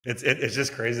It's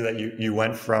just crazy that you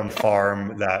went from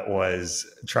farm that was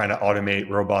trying to automate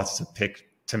robots to pick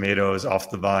tomatoes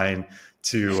off the vine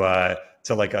to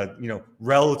like a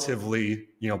relatively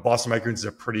Boston Microgreens is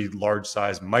a pretty large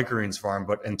size microgreens farm,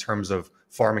 but in terms of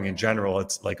farming in general,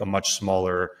 it's like a much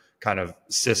smaller kind of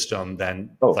system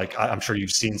than Oh, like I'm sure you've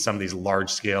seen some of these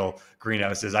large scale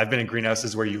greenhouses. I've been in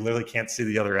greenhouses where you literally can't see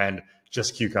the other end,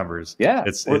 just cucumbers. yeah,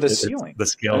 or the It's ceiling. the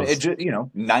I mean, scales.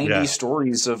 90 Yeah.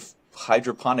 stories of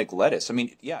hydroponic lettuce. I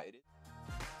mean, yeah.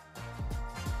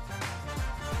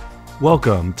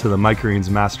 Welcome to the Microgreens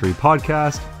Mastery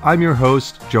podcast. I'm your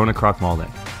host, Jonah Krochmalnek.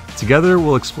 Together,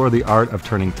 we'll explore the art of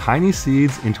turning tiny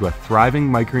seeds into a thriving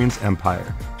microgreens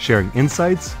empire, sharing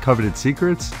insights, coveted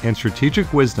secrets, and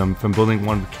strategic wisdom from building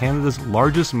one of Canada's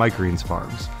largest microgreens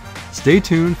farms. Stay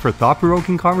tuned for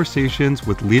thought-provoking conversations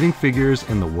with leading figures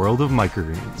in the world of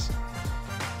microgreens.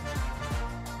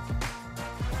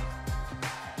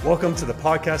 Welcome to the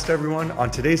podcast, everyone. On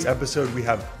today's episode, we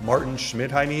have Martin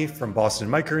Schmidheiny from Boston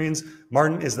Microgreens.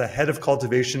 Martin is the head of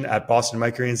cultivation at Boston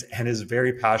Microgreens and is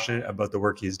very passionate about the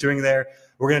work he's doing there.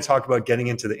 We're going to talk about getting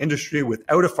into the industry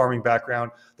without a farming background,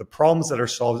 the problems that are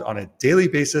solved on a daily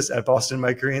basis at Boston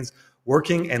Microgreens,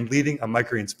 working and leading a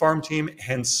microgreens farm team,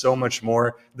 and so much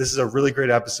more. This is a really great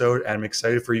episode, and I'm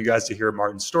excited for you guys to hear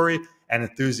Martin's story and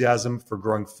enthusiasm for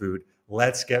growing food.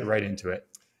 Let's get right into it.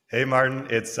 Hey, Martin,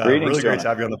 it's Greetings, really great Jonah. to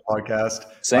have you on the podcast.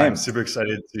 I'm Same. super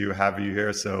excited to have you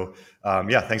here. So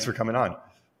yeah, thanks for coming on.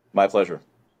 My pleasure.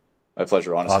 My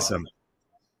pleasure, honestly. Awesome.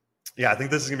 Yeah, I think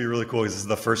this is going to be really cool because this is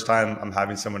the first time I'm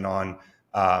having someone on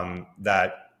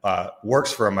that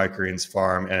works for a microgreens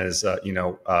farm and is, so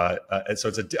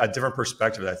it's a different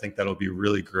perspective. I think that'll be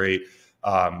really great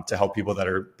to help people that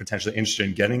are potentially interested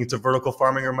in getting into vertical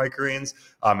farming or microgreens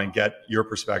and get your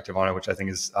perspective on it, which I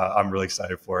think is I'm really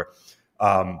excited for.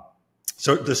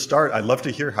 So to start, I'd love to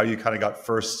hear how you kind of got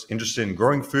first interested in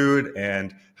growing food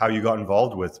and how you got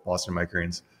involved with Boston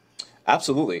Microgreens.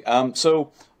 Absolutely.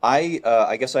 So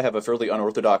I guess I have a fairly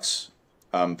unorthodox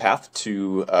path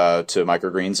to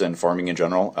microgreens and farming in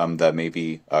general. That may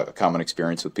be a common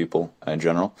experience with people in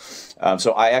general.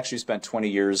 So I actually spent 20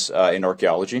 years in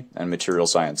archaeology and material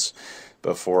science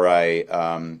before I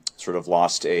sort of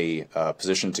lost a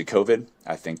position to COVID.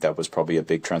 I think that was probably a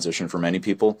big transition for many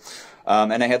people.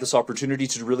 And I had this opportunity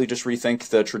to really just rethink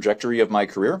the trajectory of my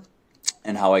career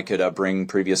and how I could bring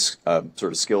previous sort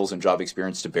of skills and job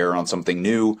experience to bear on something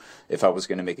new. If I was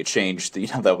going to make a change,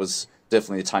 that was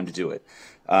definitely the time to do it.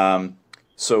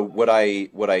 So what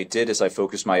I did is I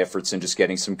focused my efforts in just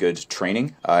getting some good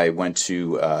training. I went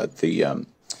to the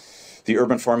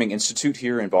Urban Farming Institute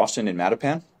here in Boston in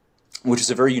Mattapan, which is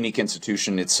a very unique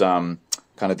institution. It's kind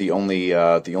of the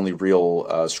only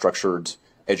real structured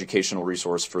educational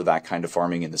resource for that kind of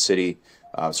farming in the city.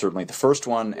 Certainly the first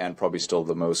one, and probably still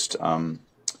the most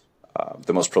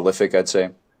prolific, I'd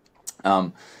say.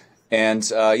 So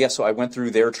I went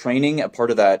through their training. A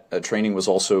part of that training was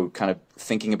also kind of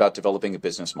thinking about developing a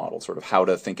business model, sort of how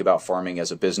to think about farming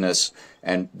as a business,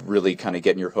 and really kind of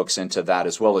getting your hooks into that,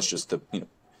 as well as just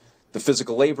the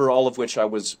physical labor, all of which I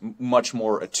was much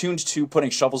more attuned to, putting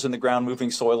shovels in the ground,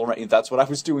 moving soil around. That's what I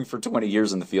was doing for 20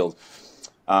 years in the field.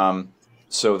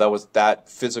 So that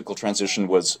physical transition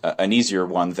was an easier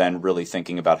one than really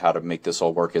thinking about how to make this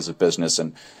all work as a business,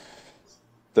 and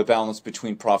the balance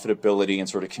between profitability and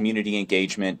sort of community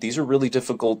engagement. These are really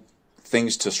difficult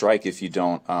things to strike if you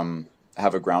don't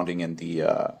have a grounding in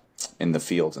the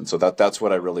field. And so that's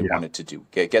what I really wanted to do,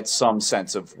 get some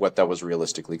sense of what that was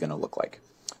realistically going to look like.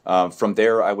 From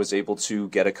there, I was able to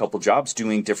get a couple jobs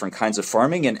doing different kinds of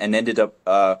farming and ended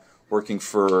up working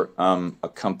for a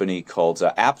company called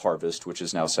App Harvest, which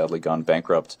is now sadly gone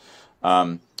bankrupt.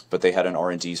 But they had an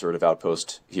R&D sort of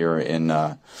outpost here in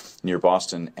near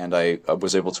Boston, and I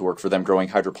was able to work for them growing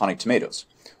hydroponic tomatoes.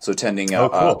 So tending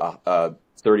a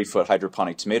 30-foot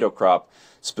hydroponic tomato crop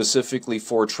specifically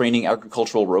for training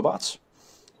agricultural robots.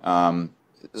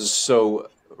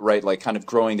 Like kind of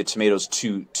growing the tomatoes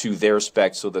to their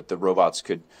spec so that the robots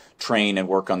could train and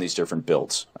work on these different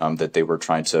builds that they were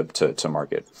trying to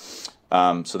market.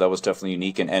 So that was definitely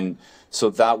unique. And so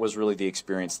that was really the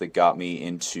experience that got me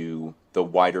into the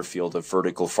wider field of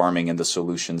vertical farming and the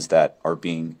solutions that are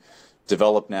being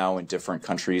developed now in different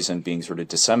countries and being sort of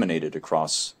disseminated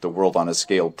across the world on a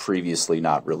scale previously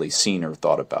not really seen or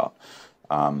thought about.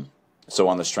 So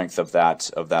on the strength of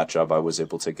that job, I was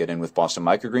able to get in with Boston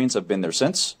Microgreens. I've been there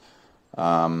since.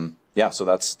 So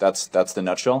that's the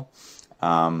nutshell.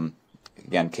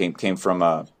 Again, came from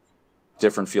a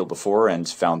different field before and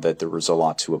found that there was a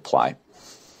lot to apply.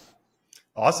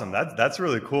 Awesome. That's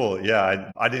really cool.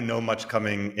 Yeah, I didn't know much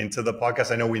coming into the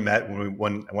podcast. I know we met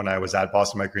when I was at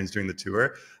Boston Microgreens doing the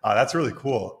tour. That's really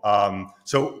cool.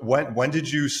 So when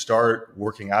did you start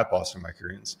working at Boston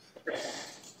Microgreens?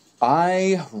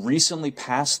 I recently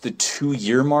passed the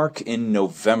 2-year mark in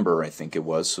November, I think it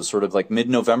was. So sort of like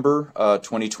mid-November,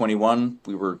 2021.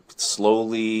 We were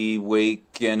slowly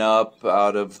waking up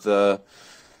out of the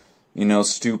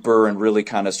stupor and really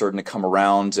kind of starting to come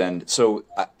around. And so,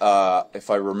 if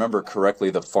I remember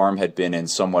correctly, the farm had been in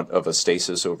somewhat of a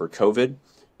stasis over COVID.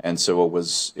 And so it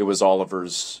was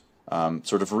Oliver's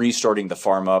sort of restarting the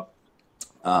farm up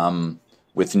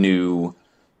with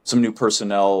some new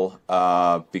personnel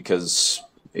because,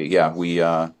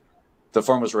 the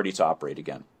farm was ready to operate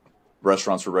again.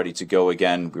 Restaurants were ready to go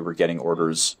again. We were getting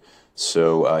orders.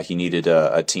 So he needed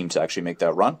a team to actually make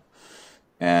that run.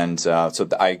 And so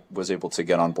I was able to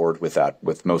get on board with that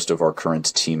with most of our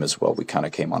current team as well. We kind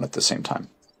of came on at the same time.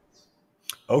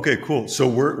 Okay, cool. So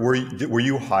were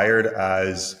you hired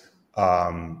as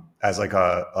like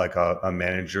a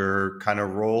manager kind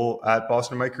of role at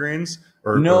Boston Microgreens,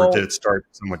 or did it start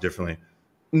somewhat differently?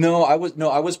 No, I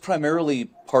was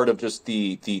primarily part of just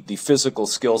the physical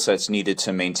skill sets needed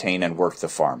to maintain and work the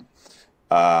farm.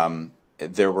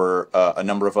 There were a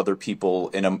number of other people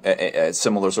in a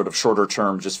similar sort of shorter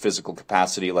term, just physical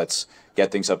capacity. Let's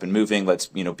get things up and moving. Let's,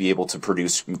 be able to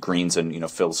produce greens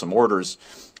and, fill some orders.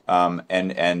 I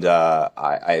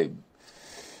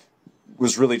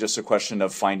was really just a question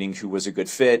of finding who was a good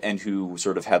fit and who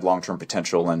sort of had long-term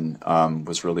potential and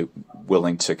was really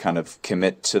willing to kind of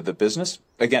commit to the business.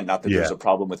 Again, not that there's a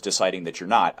problem with deciding that you're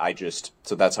not.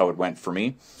 So that's how it went for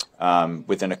me.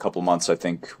 Within a couple months, I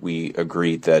think we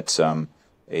agreed that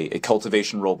a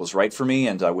cultivation role was right for me,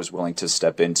 and I was willing to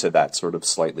step into that sort of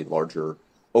slightly larger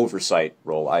oversight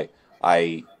role.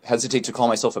 I hesitate to call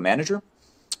myself a manager.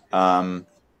 I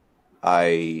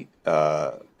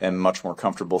am much more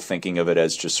comfortable thinking of it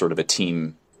as just sort of a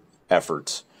team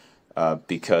effort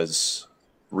because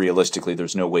realistically,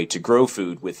 there's no way to grow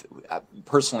food with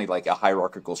personally like a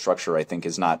hierarchical structure. I think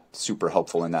is not super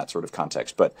helpful in that sort of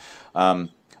context. But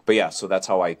yeah, so that's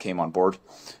how I came on board.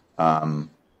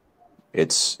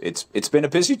 It's been a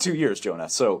busy 2 years, Jonah.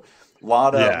 So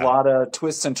lot of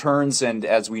twists and turns, and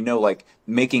as we know, like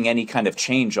making any kind of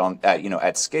change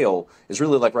at scale is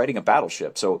really like riding a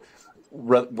battleship. So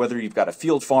whether you've got a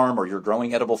field farm or you're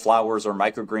growing edible flowers or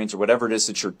microgreens or whatever it is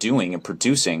that you're doing and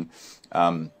producing,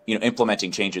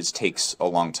 implementing changes takes a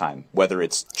long time. Whether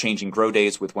it's changing grow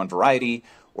days with one variety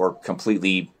or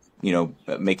completely,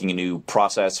 making a new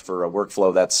process for a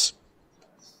workflow,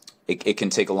 it can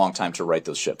take a long time to right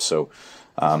those ships. So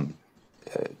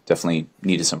definitely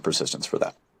needed some persistence for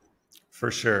that.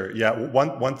 For sure. Yeah.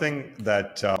 One thing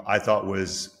that I thought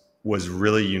was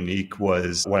really unique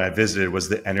was when I visited was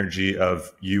the energy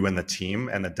of you and the team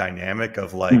and the dynamic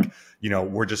of like,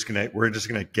 we're just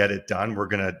gonna get it done. We're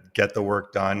gonna get the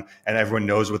work done, and everyone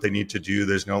knows what they need to do.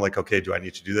 There's no like, okay, do I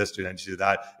need to do this? Do I need to do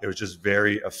that? It was just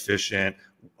very efficient,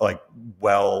 like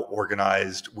well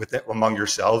organized with it among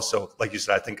yourselves. So like you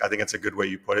said, I think it's a good way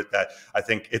you put it, that I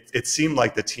think it seemed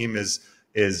like the team is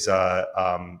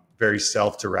very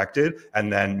self-directed,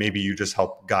 and then maybe you just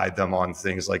help guide them on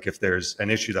things like if there's an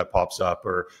issue that pops up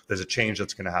or there's a change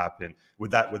that's going to happen.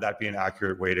 Would that be an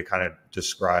accurate way to kind of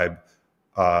describe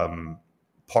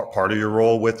part of your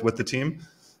role with the team?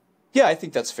 Yeah, I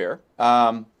think that's fair.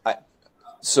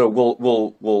 So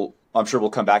we'll I'm sure we'll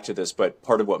come back to this, but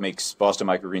part of what makes Boston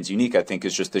Microgreens unique, I think,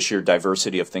 is just the sheer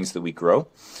diversity of things that we grow.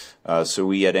 So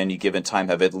we at any given time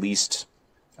have at least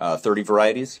 30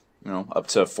 varieties, up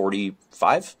to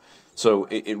 45. So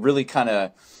it really kind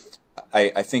of,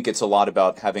 I think it's a lot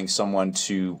about having someone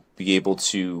to be able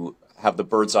to have the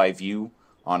bird's eye view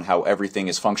on how everything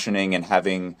is functioning and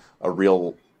having a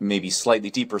real, maybe slightly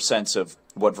deeper sense of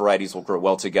what varieties will grow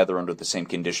well together under the same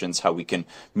conditions, how we can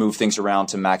move things around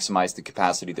to maximize the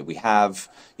capacity that we have.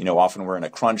 Often we're in a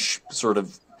crunch sort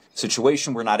of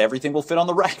situation where not everything will fit on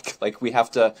the rack. Like we have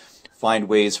to find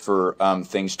ways for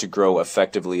things to grow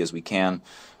effectively as we can.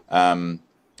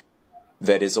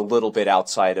 That is a little bit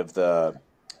outside of the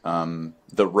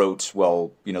rote,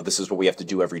 this is what we have to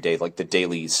do every day, like the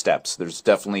daily steps. There's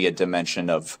definitely a dimension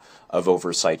of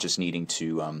oversight, just needing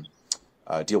to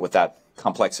deal with that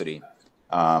complexity.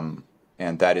 And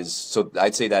that is, so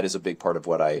I'd say that is a big part of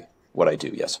what I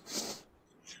do, yes.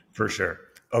 For sure.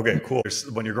 Okay, cool.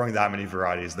 When you're growing that many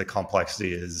varieties, the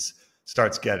complexity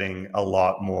starts getting a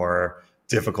lot more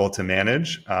difficult to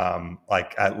manage.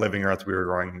 Like at Living Earth, we were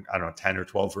growing, 10 or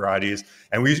 12 varieties.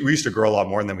 And we used to grow a lot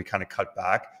more, and then we kind of cut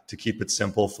back to keep it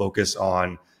simple, focus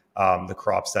on the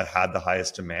crops that had the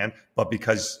highest demand. But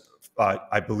because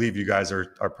I believe you guys are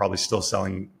probably still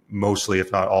selling mostly,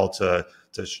 if not all, to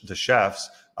chefs.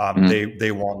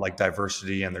 They want like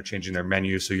diversity, and they're changing their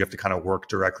menu, so you have to kind of work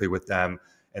directly with them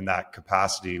in that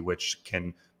capacity, which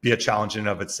can be a challenge in and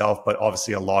of itself, but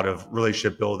obviously a lot of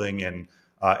relationship building and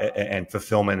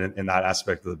fulfillment in that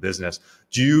aspect of the business.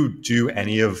 Do you do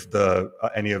any of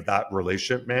that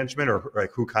relationship management, or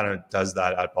like who kind of does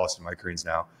that at Boston Microgreens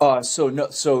now? So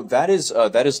that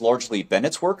is largely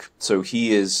Bennett's work. So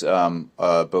he is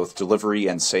both delivery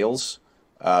and sales.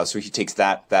 So he takes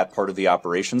that part of the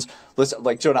operations. Listen,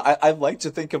 like Jonah, I like to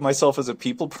think of myself as a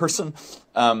people person,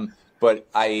 but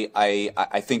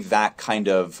I think that kind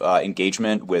of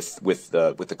engagement with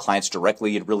the clients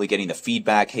directly and really getting the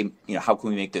feedback. Hey, how can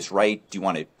we make this right? Do you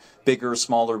want it bigger,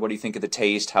 smaller? What do you think of the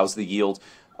taste? How's the yield?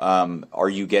 Are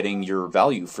you getting your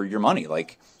value for your money?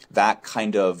 Like that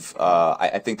kind of.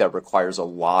 I think that requires a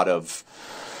lot of.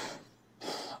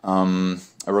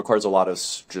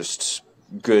 Just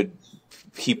good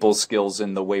people skills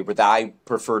in the way that I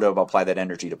prefer to apply that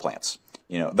energy to plants.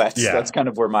 That's kind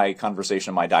of where my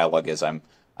conversation, my dialogue is. I'm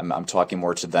talking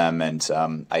more to them, and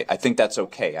I think that's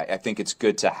okay. I think it's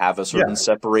good to have a certain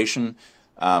separation.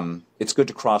 It's good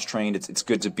to cross train. It's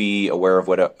good to be aware of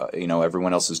what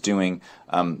everyone else is doing.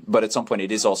 But at some point,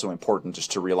 it is also important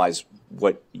just to realize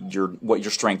what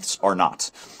your strengths are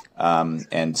not,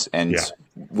 and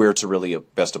where to really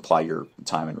best apply your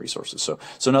time and resources.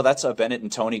 So no, that's Bennett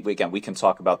and Tony. Again, we can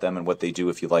talk about them and what they do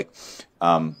if you like.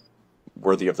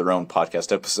 Worthy of their own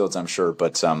podcast episodes, I'm sure.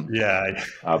 But I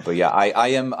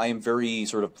am very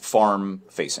sort of farm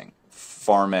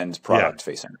and product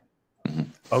facing. Mm-hmm.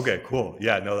 Okay, cool.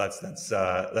 Yeah, no,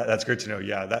 that's great to know.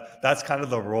 Yeah, that's kind of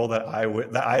the role that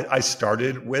I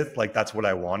started with. Like that's what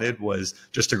I wanted, was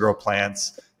just to grow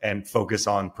plants and focus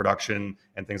on production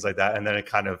and things like that. And then it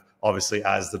kind of, obviously,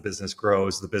 as the business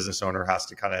grows, the business owner has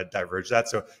to kind of diverge that.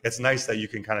 So it's nice that you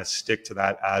can kind of stick to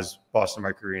that as Boston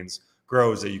Microgreens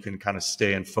grows, that you can kind of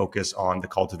stay and focus on the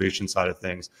cultivation side of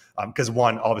things. Because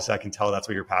one, obviously I can tell that's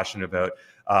what you're passionate about.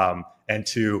 And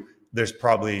two, there's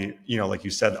probably, like you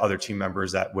said, other team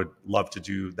members that would love to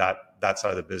do that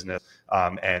side of the business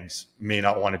and may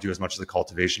not want to do as much of the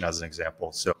cultivation, as an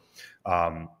example. So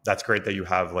that's great that you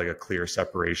have like a clear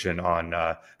separation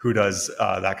on who does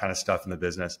that kind of stuff in the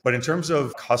business. But in terms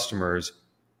of customers,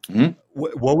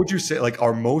 what would you say, like,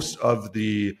 are most of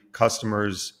the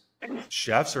customers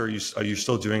chefs, or are you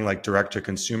still doing like direct to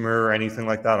consumer or anything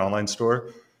like that, online store?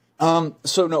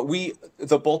 So no,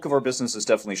 the bulk of our business is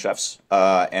definitely chefs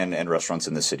and restaurants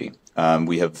in the city.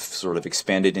 We have sort of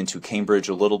expanded into Cambridge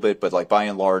a little bit, but like by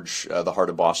and large, the heart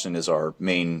of Boston is our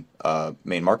main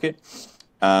market.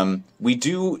 We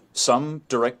do some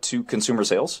direct to consumer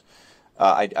sales.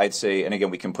 I'd say, and again,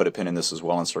 we can put a pin in this as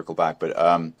well and circle back,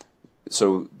 but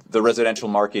so the residential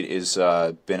market is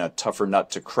been a tougher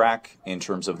nut to crack in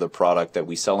terms of the product that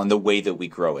we sell and the way that we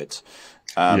grow it.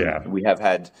 We have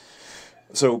had.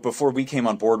 So before we came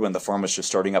on board, when the farm was just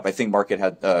starting up, I think market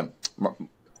had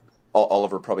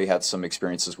Oliver probably had some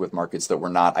experiences with markets that were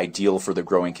not ideal for the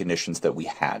growing conditions that we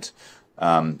had.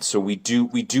 So we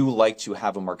do like to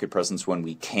have a market presence when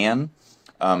we can,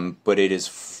 but it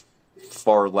is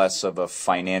far less of a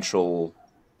financial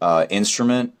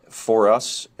instrument for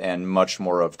us and much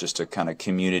more of just a kind of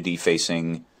community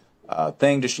facing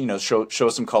thing. Just show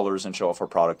some colors and show off our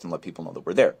product and let people know that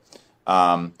we're there.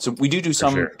 So we do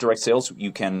some direct sales.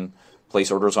 You can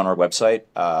place orders on our website,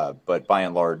 but by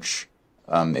and large,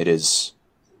 it is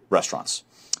restaurants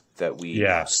that we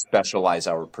specialize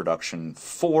our production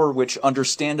for, which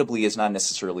understandably is not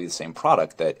necessarily the same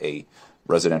product that a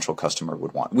residential customer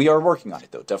would want. We are working on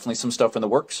it, though. Definitely some stuff in the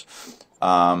works,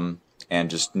 and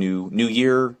just new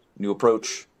year, new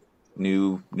approach,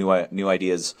 new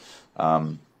ideas.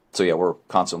 So yeah, we're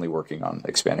constantly working on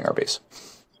expanding our base.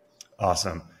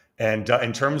 Awesome. And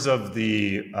in terms of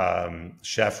the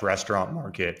chef restaurant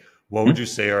market, what would you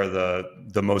say are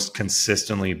the most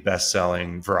consistently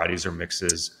best-selling varieties or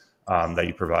mixes that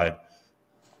you provide?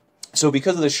 So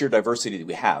because of the sheer diversity that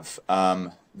we have,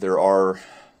 there are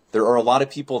a lot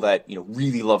of people that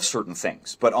really love certain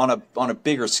things. But on a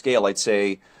bigger scale, I'd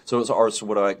say so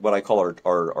what I call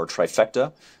our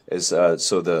trifecta is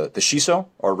so the shiso,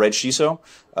 our red shiso,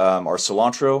 our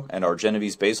cilantro, and our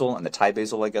Genovese basil, and the Thai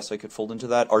basil, I guess I could fold into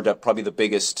that, are probably the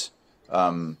biggest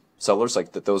sellers.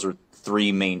 Like those are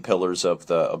three main pillars of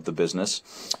the business.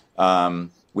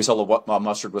 We sell a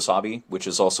mustard wasabi, which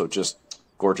is also just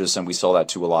gorgeous, and we sell that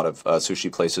to a lot of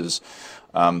sushi places.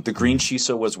 The green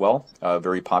shiso as well,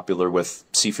 very popular with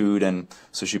seafood and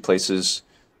sushi places.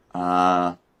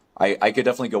 I could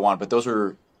definitely go on, but those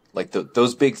are like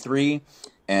those big three.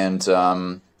 And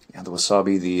yeah, the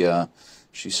wasabi, the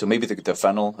shiso, maybe the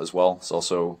fennel as well. It's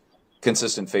also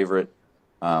consistent favorite.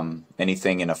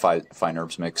 Anything in a fine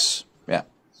herbs mix. Yeah.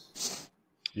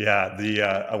 Yeah,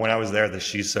 the when I was there, the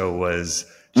shiso was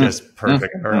just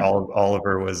perfect. Her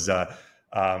Oliver was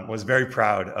very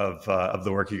proud of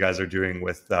the work you guys are doing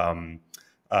with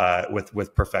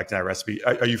perfecting that recipe.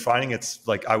 Are you finding it's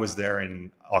like, I was there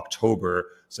in October,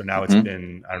 so now it's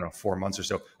been, I don't know, 4 months or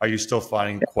so. Are you still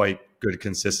finding quite good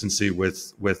consistency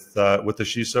with the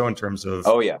shiso in terms of?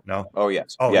 Oh yeah. No. Oh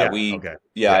yes. Oh Yeah. yeah. Okay.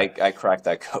 Yeah. I cracked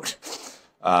that code.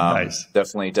 Nice.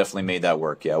 Definitely made that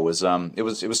work. Yeah. It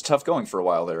was tough going for a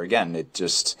while there. Again, it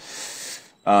just,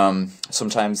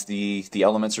 sometimes the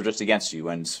elements are just against you,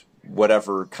 and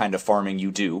whatever kind of farming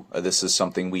you do, this is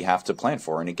something we have to plan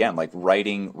for. And again, like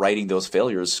writing those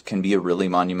failures can be a really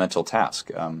monumental task.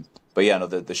 But yeah, no,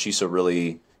 the shiso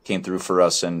really came through for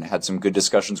us, and had some good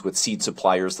discussions with seed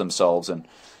suppliers themselves. And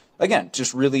again,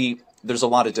 just really, there's a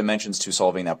lot of dimensions to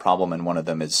solving that problem, and one of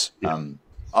them is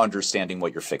understanding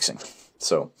what you're fixing.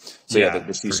 So yeah,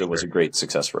 the shiso was a great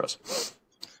success for us.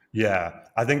 Yeah,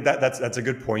 I think that's a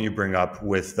good point you bring up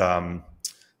with.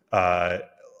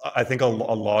 I think a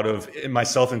lot of,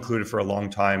 myself included, for a long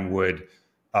time would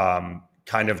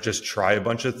kind of just try a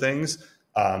bunch of things.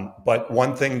 But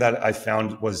one thing that I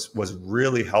found was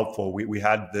really helpful. We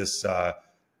had this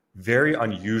very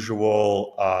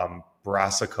unusual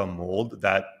brassica mold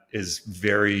that is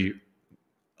very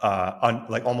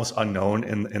like almost unknown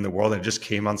in the world. And it just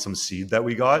came on some seed that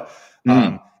we got.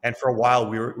 And for a while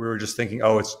we were just thinking,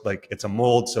 oh, it's a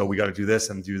mold, so we got to do this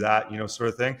and do that, sort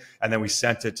of thing. And then we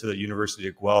sent it to the University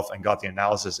of Guelph and got the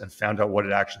analysis and found out what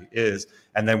it actually is.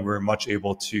 And then we were much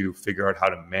able to figure out how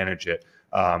to manage it,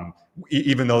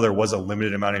 even though there was a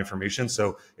limited amount of information.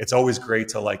 So it's always great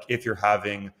to, like, if you're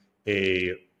having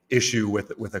a issue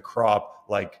with a crop,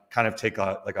 like kind of take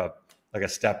a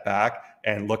step back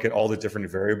and look at all the different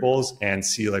variables and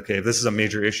see, like, okay, if this is a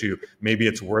major issue, maybe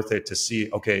it's worth it to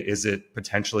see, okay, is it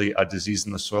potentially a disease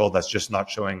in the soil that's just not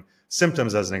showing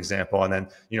symptoms, as an example? And then,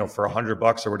 for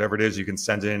 $100 or whatever it is, you can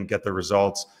send in, get the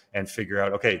results, and figure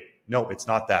out, okay, no, it's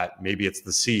not that. Maybe it's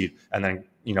the seed. And then,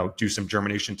 do some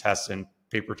germination tests in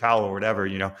paper towel or whatever,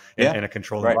 in a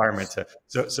controlled environment.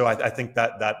 So I think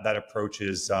that approach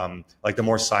is, like, the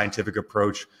more scientific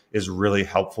approach is really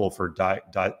helpful for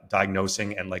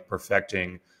diagnosing and, like,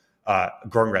 perfecting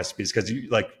growing recipes. Because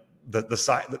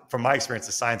from my experience,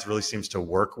 the science really seems to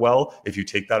work well if you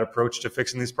take that approach to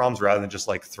fixing these problems, rather than just,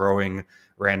 like, throwing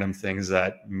random things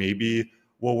that maybe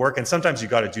will work. And sometimes you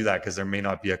got to do that because there may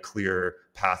not be a clear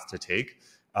path to take.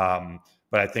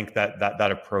 But I think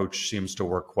that approach seems to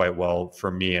work quite well for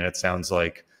me. And it sounds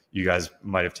like you guys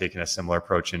might have taken a similar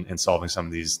approach in solving some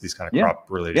of these kind of crop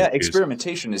related issues.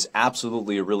 Experimentation is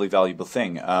absolutely a really valuable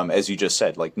thing. As you just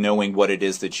said, like, knowing what it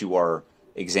is that you are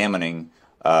examining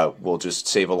will just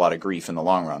save a lot of grief in the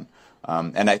long run.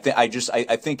 And I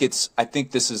think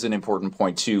this is an important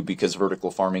point too, because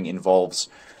vertical farming involves,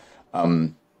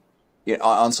 on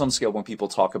some scale, when people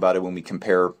talk about it, when we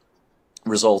compare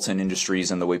results in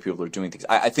industries and the way people are doing things,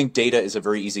 I think data is a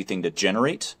very easy thing to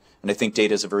generate, and I think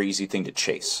data is a very easy thing to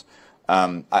chase.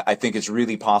 I think it's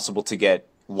really possible to get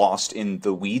lost in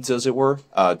the weeds, as it were,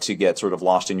 to get sort of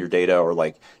lost in your data, or,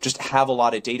 like, just have a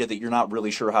lot of data that you're not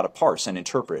really sure how to parse and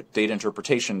interpret. Data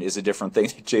interpretation is a different thing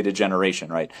than data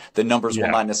generation, right? The numbers will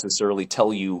not necessarily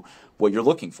tell you what you're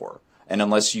looking for. And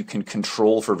unless you can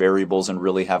control for variables and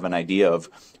really have an idea of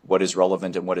what is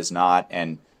relevant and what is not,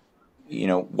 and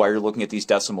why you're looking at these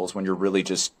decimals when you're really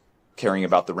just caring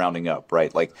about the rounding up,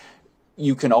 right? Like,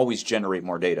 you can always generate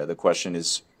more data. The question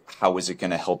is, how is it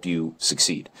going to help you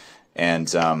succeed? And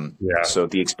so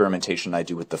the experimentation I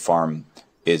do with the farm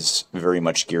is very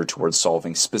much geared towards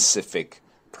solving specific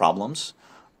problems,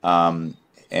 and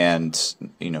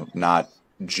not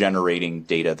generating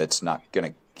data that's not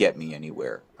going to get me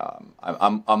anywhere.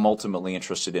 I'm ultimately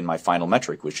interested in my final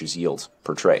metric, which is yield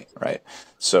per tray, right?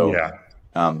 So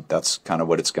that's kind of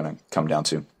what it's going to come down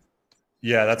to.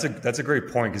 Yeah, that's a great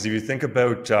point, because if you think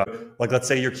about, like, let's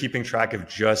say you're keeping track of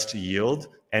just yield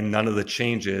and none of the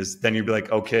changes, then you'd be like,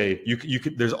 okay, you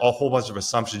could, there's a whole bunch of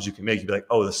assumptions you can make. You'd be like,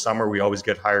 oh, the summer we always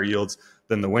get higher yields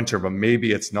than the winter, but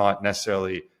maybe it's not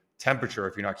necessarily temperature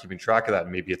if you're not keeping track of that.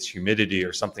 Maybe it's humidity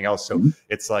or something else. So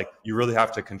it's like, you really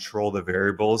have to control the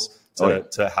variables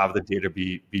to have the data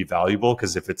be valuable.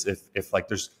 Because if like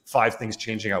there's 5 things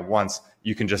changing at once,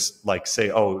 you can just, like, say,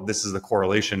 oh, this is the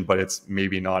correlation, but it's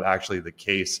maybe not actually the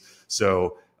case.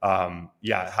 So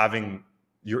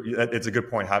it's a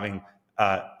good point, having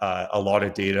a lot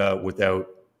of data without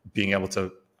being able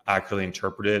to accurately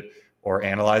interpret it or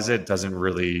analyze it doesn't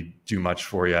really do much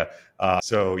for you.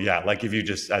 So yeah, like if you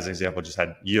just, as an example, just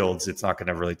had yields, it's not going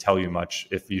to really tell you much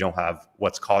if you don't have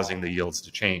what's causing the yields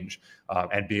to change,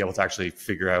 and be able to actually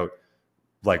figure out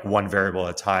like one variable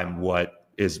at a time, what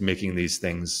is making these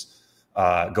things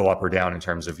go up or down in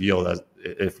terms of yield,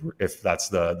 if that's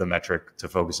the metric to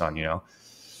focus on, you know?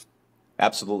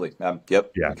 Absolutely.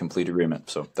 Yep. Yeah. In complete agreement.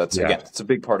 So that's, Yeah. again, it's a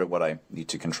big part of what I need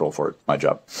to control for my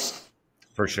job.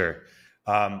 For sure.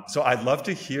 So I'd love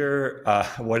to hear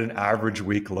what an average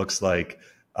week looks like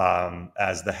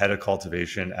as the head of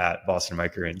cultivation at Boston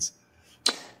Microgreens.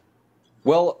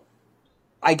 Well,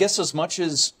 I guess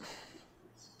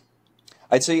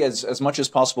I'd say as much as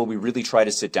possible, we really try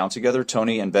to sit down together,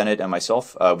 Tony and Bennett and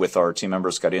myself, with our team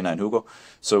members, Karina and Hugo.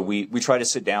 So we try to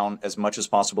sit down as much as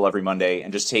possible every Monday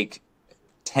and just take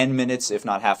 10 minutes, if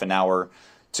not half an hour,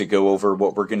 to go over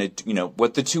what we're going to,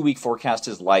 what the 2-week forecast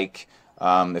is like,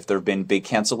 if there have been big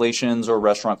cancellations or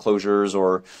restaurant closures,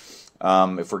 or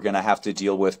if we're going to have to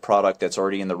deal with product that's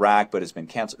already in the rack but has been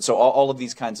canceled. So all of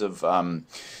these kinds of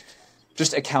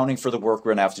just accounting for the work we're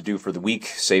going to have to do for the week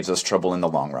saves us trouble in the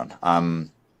long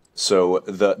run. So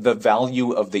the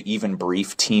value of the even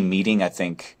brief team meeting, I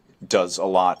think, does a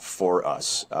lot for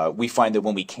us. We find that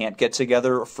when we can't get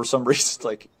together for some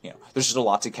reason, there's just a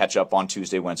lot to catch up on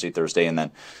Tuesday, Wednesday, Thursday, and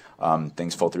then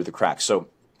things fall through the cracks. So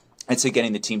I'd say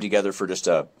getting the team together for just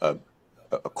a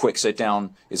quick sit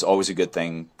down is always a good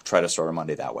thing. Try to start a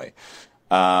Monday that way.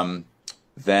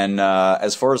 Then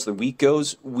as far as the week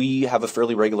goes, we have a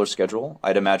fairly regular schedule.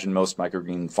 I'd imagine most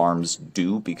microgreen farms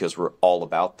do, because we're all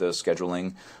about the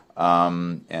scheduling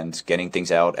and getting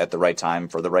things out at the right time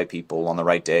for the right people on the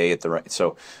right day at the right.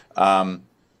 So on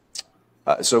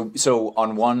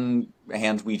one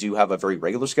hand, we do have a very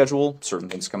regular schedule. Certain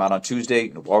things come out on Tuesday.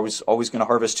 We're always going to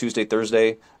harvest Tuesday,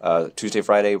 Thursday, Tuesday,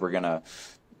 Friday. We're going to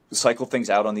cycle things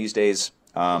out on these days.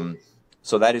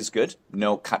 So that is good.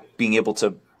 Being able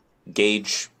to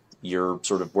gauge your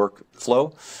sort of work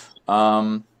flow,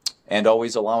 and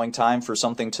always allowing time for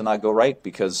something to not go right,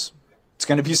 because it's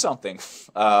going to be something.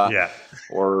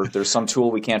 Or there's some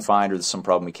tool we can't find, or there's some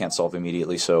problem we can't solve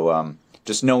immediately. So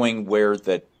just knowing where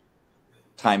that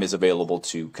time is available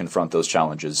to confront those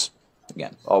challenges.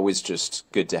 Again, always just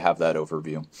good to have that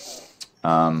overview.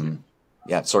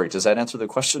 Sorry, does that answer the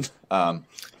question?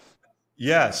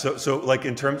 Yeah. So like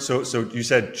in terms, so you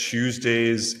said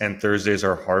Tuesdays and Thursdays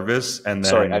are harvest, and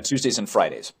then Tuesdays and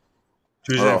Fridays.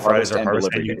 Tuesdays and Fridays are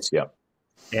harvest delivery days. Yeah.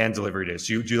 And delivery days.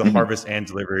 So you do the harvest and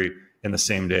delivery in the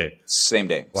same day. Same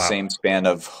day. Wow. Same span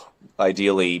of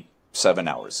ideally 7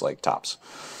 hours, like tops.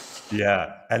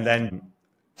 Yeah. And then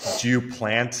do you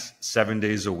plant 7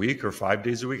 days a week or 5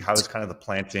 days a week? How does kind of the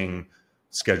planting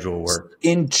schedule work?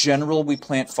 In general, we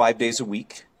plant 5 days a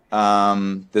week.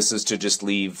 This is to just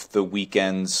leave the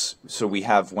weekends. So we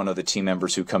have one of the team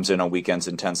members who comes in on weekends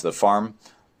and tends the farm.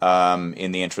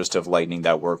 In the interest of lightening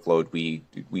that workload,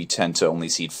 we tend to only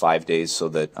seed 5 days so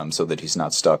that he's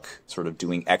not stuck sort of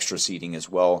doing extra seeding as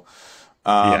well.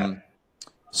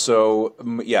 So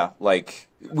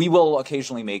we will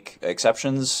occasionally make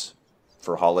exceptions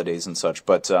for holidays and such,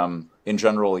 but in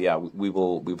general, we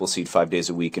will seed 5 days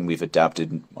a week, and we've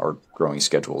adapted our growing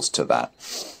schedules to that.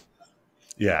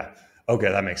 Yeah. Okay.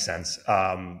 That makes sense.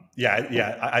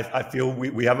 I feel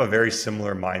we have a very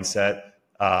similar mindset,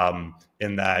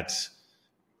 in that,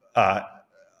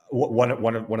 one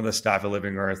of the staff at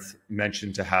Living Earth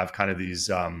mentioned to have kind of these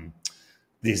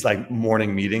like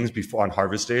morning meetings before on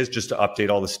harvest days, just to update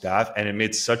all the staff. And it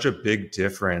made such a big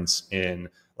difference in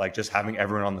like just having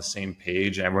everyone on the same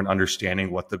page and everyone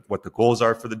understanding what the goals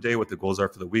are for the day, what the goals are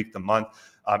for the week, the month.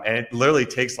 And it literally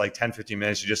takes like 10-15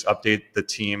 minutes to just update the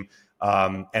team.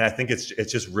 And I think it's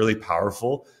just really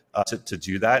powerful to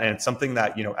do that. And it's something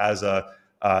that, as a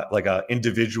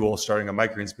individual starting a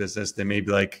microgreens business, they may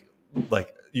be like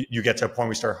you get to a point where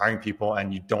you start hiring people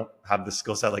and you don't have the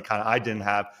skill set like kind of I didn't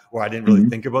have, or I didn't really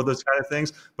think about those kind of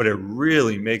things. But it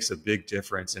really makes a big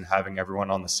difference in having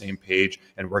everyone on the same page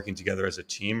and working together as a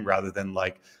team, rather than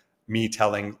like me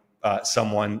telling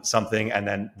someone something and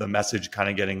then the message kind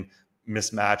of getting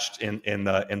mismatched in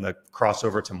the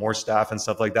crossover to more staff and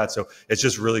stuff like that. So it's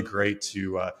just really great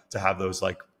to have those,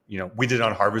 like, we did it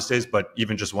on harvest days, but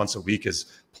even just once a week is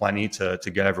plenty to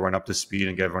get everyone up to speed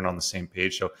and get everyone on the same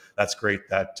page. So that's great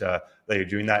that you're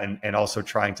doing that, and also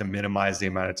trying to minimize the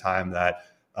amount of time that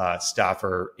staff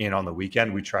are in on the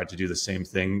weekend. We tried to do the same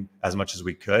thing as much as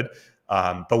we could.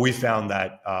 But we found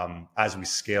that as we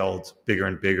scaled bigger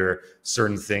and bigger,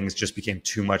 certain things just became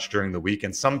too much during the week.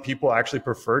 And some people actually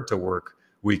preferred to work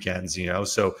weekends,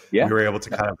 so we were able to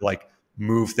kind of like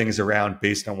move things around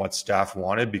based on what staff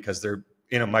wanted, because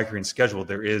in a microgreen schedule,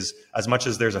 there is, as much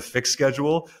as there's a fixed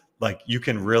schedule, like you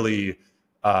can really,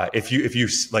 if you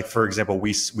like, for example,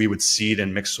 we would seed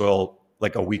and mix soil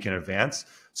like a week in advance.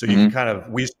 So you can kind of,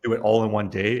 we used to do it all in one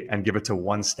day and give it to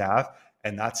one staff.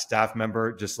 And that staff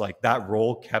member, just like that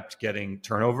role kept getting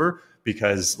turnover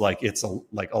because like it's a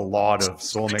lot of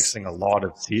soil mixing, a lot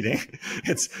of seeding.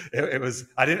 It was,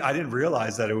 I didn't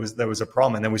realize that there was a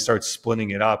problem. And then we started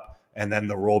splitting it up, and then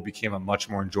the role became a much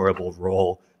more enjoyable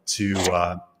role to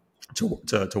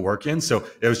work in. So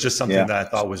it was just something that I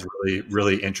thought was really,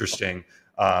 really interesting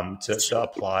to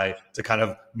apply, to kind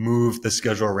of move the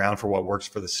schedule around for what works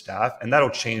for the staff. And that'll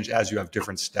change as you have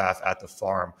different staff at the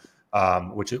farm,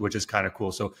 which is kind of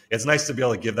cool. So it's nice to be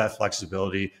able to give that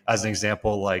flexibility. As an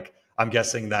example, like I'm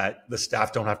guessing that the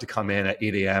staff don't have to come in at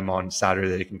 8 a.m. on Saturday.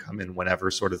 They can come in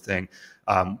whenever, sort of thing,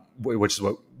 which is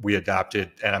what we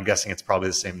adapted. And I'm guessing it's probably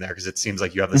the same there, because it seems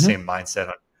like you have the same mindset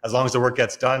on, as long as the work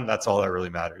gets done, that's all that really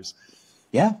matters.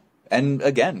 Yeah. And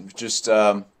again, just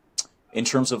in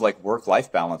terms of like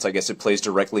work-life balance, I guess it plays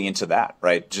directly into that,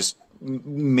 right? Just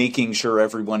making sure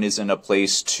everyone is in a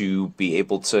place to be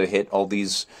able to hit all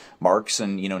these marks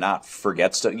and, you know, not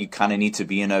forget stuff. You kind of need to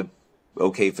be in a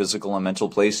okay physical and mental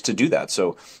place to do that.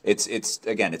 So it's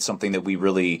again, it's something that we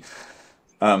really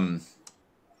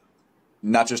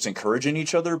not just encouraging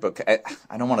each other, but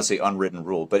I don't want to say unwritten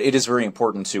rule, but it is very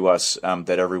important to us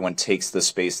that everyone takes the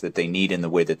space that they need in the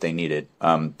way that they need it.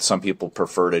 Some people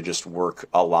prefer to just work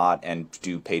a lot and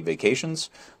do paid vacations.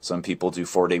 Some people do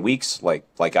 4-day weeks,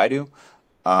 like I do,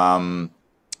 and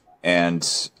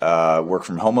work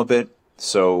from home a bit.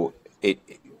 So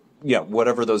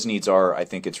whatever those needs are, I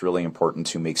think it's really important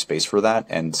to make space for that,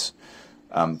 and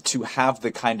to have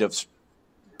the kind of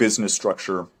business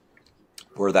structure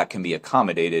where that can be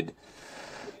accommodated.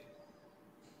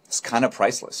 It's kind of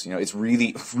priceless. You know, it's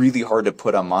really, really hard to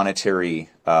put a monetary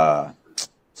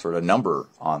sort of number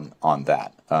on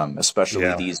that,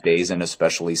 especially these days, and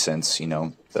especially since, you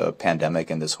know, the pandemic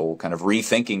and this whole kind of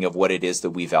rethinking of what it is that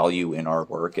we value in our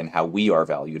work and how we are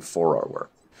valued for our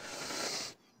work.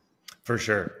 For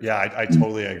sure. Yeah, I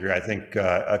totally agree. I think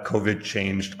COVID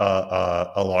changed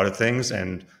a lot of things,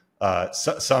 and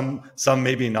some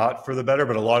maybe not for the better,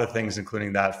 but a lot of things,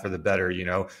 including that, for the better. You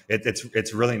know,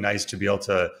 it's really nice to be able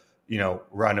to, you know,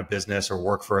 run a business or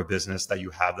work for a business that you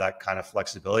have that kind of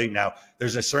flexibility. Now,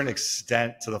 there's a certain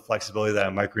extent to the flexibility that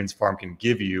a microgreens farm can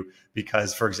give you,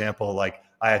 because, for example, like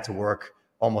I had to work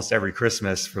almost every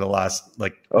Christmas for the last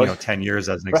 10 years,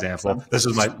 as an example. This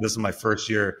was my first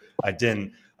year. I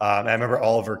didn't. And I remember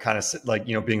Oliver kind of like,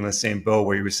 you know, being in the same boat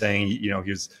where he was saying, you know,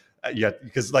 he was.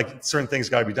 Because like certain things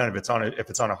got to be done. If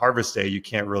it's on a harvest day, you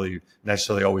can't really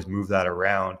necessarily always move that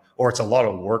around, or it's a lot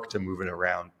of work to move it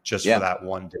around just for that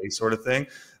one day, sort of thing.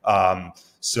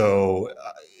 So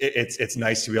it's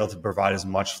nice to be able to provide as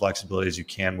much flexibility as you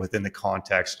can within the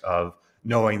context of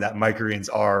knowing that microgreens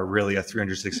are really a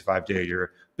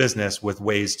 365-day-a-year business, with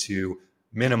ways to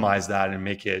minimize that and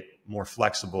make it more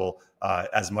flexible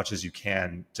as much as you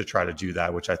can to try to do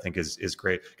that, which I think is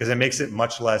great, because it makes it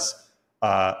much less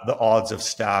the odds of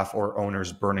staff or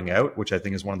owners burning out, which I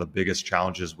think is one of the biggest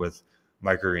challenges with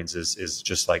microgreens, is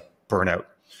just like burnout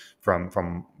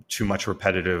from too much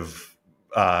repetitive,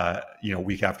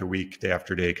 week after week, day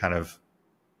after day kind of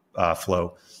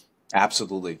flow.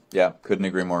 Absolutely. Yeah. Couldn't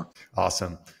agree more.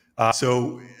 Awesome.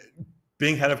 So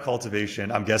being head of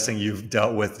cultivation, I'm guessing you've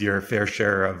dealt with your fair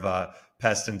share of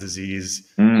pest and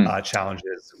disease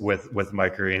challenges with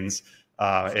microgreens.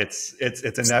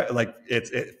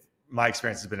 My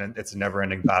experience has been, it's a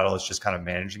never-ending battle. It's just kind of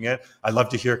managing it. I'd love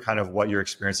to hear kind of what your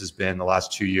experience has been the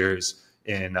last 2 years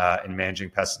in managing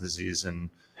pest and disease, and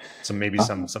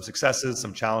some successes,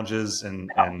 some challenges, and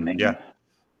yeah.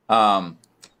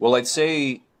 Well, I'd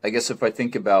say, I guess if I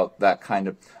think about that kind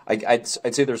of, I'd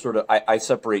say there's sort of, I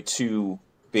separate two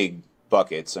big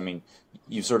buckets. I mean,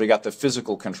 you've sort of got the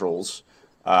physical controls.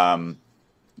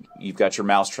 You've got your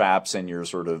mouse traps and your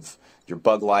sort of your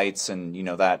bug lights, and you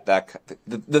know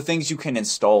the things you can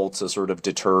install to sort of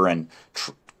deter and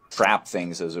trap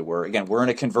things, as it were. Again, we're in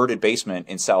a converted basement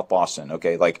in South Boston.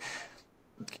 Okay, like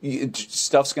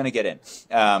stuff's going to get in.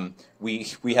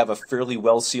 We have a fairly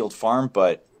well sealed farm,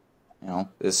 but you know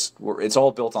it's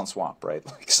all built on swamp, right?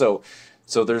 Like so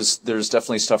there's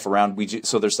definitely stuff around.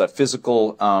 So there's that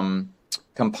physical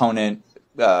component.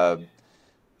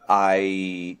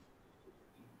 I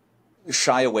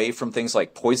shy away from things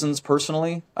like poisons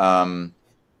personally,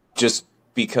 just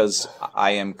because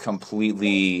I am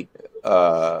completely,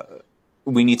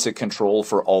 we need to control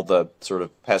for all the sort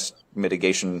of pest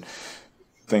mitigation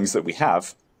things that we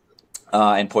have.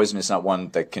 And poison is not one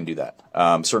that can do that.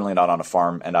 Certainly not on a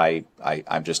farm, and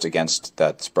I'm just against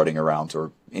that spreading around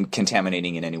or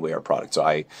contaminating in any way our product. So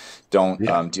I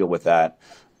don't deal with that.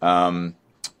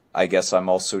 I guess I'm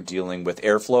also dealing with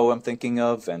airflow, I'm thinking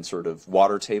of, and sort of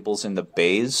water tables in the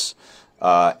bays,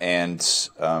 and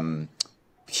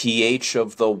pH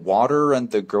of the water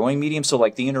and the growing medium. So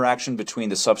like the interaction between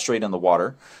the substrate and the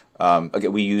water.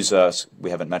 Again, we use,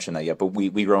 we haven't mentioned that yet, but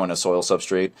we grow in a soil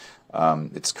substrate.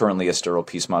 It's currently a sterile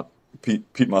peat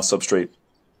moss substrate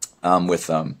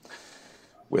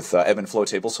with ebb and flow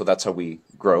tables, so that's how we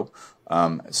grow.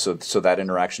 So that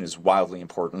interaction is wildly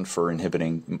important for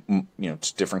inhibiting,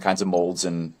 different kinds of molds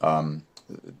and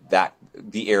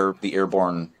the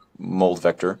airborne mold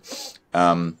vector.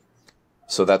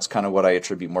 So that's kind of what I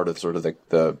attribute more to sort of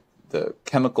the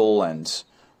chemical and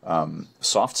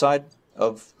soft side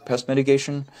of pest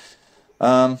mitigation.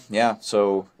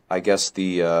 So I guess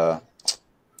those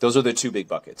are the two big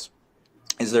buckets.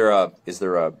 Is there a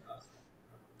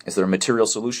material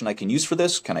solution I can use for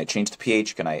this? Can I change the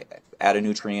pH? Can I add a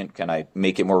nutrient? Can I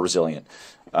make it more resilient?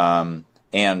 And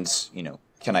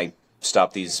can I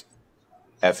stop these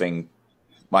effing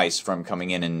mice from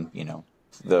coming in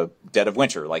the dead of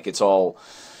winter? Like, it's all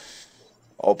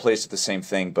plays to the same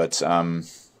thing, but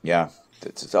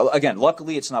again,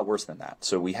 luckily it's not worse than that.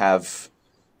 So we have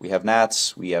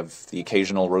gnats, we have the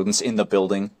occasional rodents in the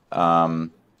building.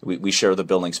 We share the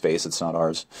building space; it's not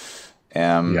ours.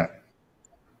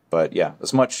 But yeah,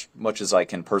 as much as I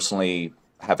can personally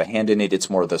have a hand in it, it's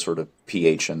more the sort of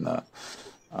pH and the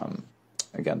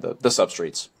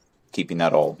substrates, keeping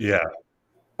that all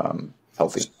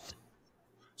healthy.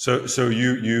 So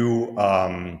you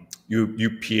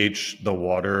pH the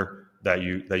water that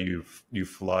you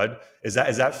flood. Is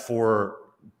that for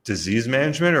disease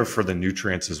management or for the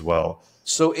nutrients as well?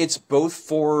 So it's both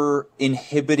for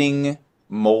inhibiting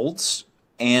molds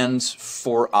and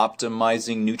for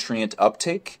optimizing nutrient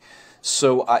uptake.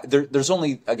 So there's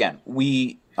only, again,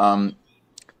 we don't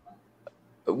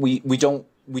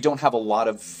have a lot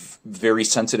of very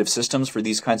sensitive systems for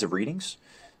these kinds of readings.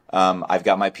 I've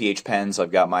got my pH pens,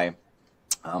 I've got my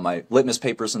litmus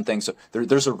papers and things. So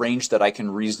there's a range that I can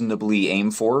reasonably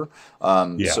aim for.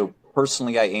 So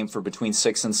personally, I aim for between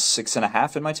 6 and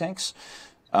 6.5 in my tanks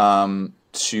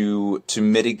to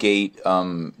mitigate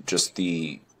just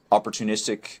the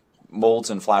opportunistic molds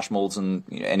and flash molds and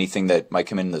anything that might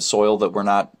come in the soil that we're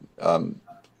not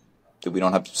that we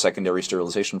don't have secondary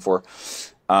sterilization for.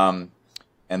 And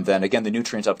then again, the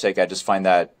nutrient uptake, I just find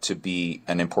that to be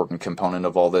an important component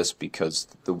of all this, because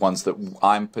the ones that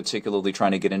I'm particularly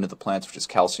trying to get into the plants, which is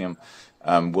calcium,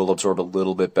 will absorb a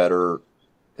little bit better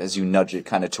as you nudge it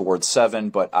kind of towards 7,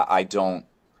 but I don't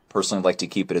personally like to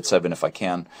keep it at 7 if I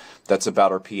can. That's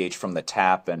about our pH from the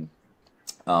tap, and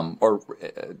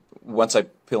once I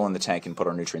fill in the tank and put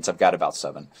our nutrients, I've got about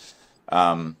 7.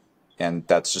 And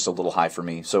that's just a little high for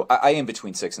me. So I am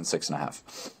between 6 and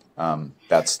 6.5.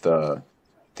 That's the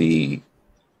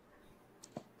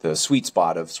sweet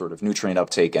spot of sort of nutrient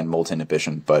uptake and mold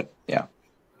inhibition. But yeah.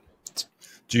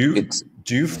 Do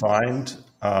you find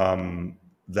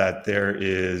that there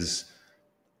is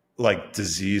like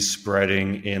disease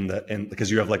spreading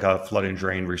because you have like a flood and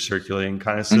drain recirculating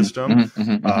kind of system?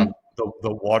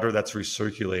 The water that's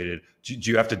recirculated, do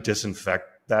you have to disinfect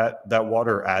that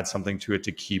water or add something to it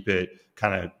to keep it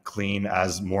kind of clean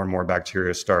as more and more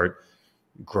bacteria start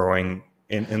growing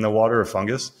in the water or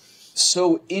fungus?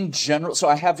 So in general,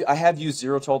 I have used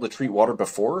Zerotol to treat water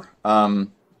before.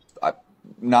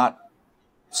 Not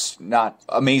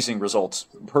amazing results,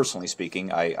 personally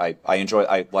speaking. I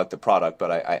like the product, but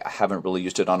I haven't really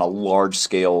used it on a large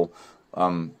scale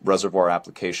reservoir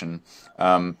application.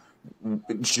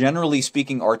 Generally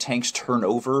speaking, our tanks turn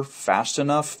over fast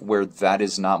enough where that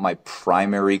is not my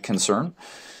primary concern.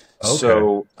 Okay.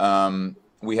 So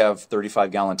we have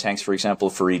 35-gallon tanks, for example,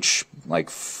 for each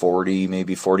like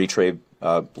 40 tray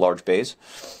large bays.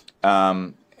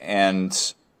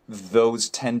 And those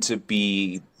tend to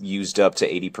be used up to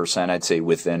 80%, I'd say,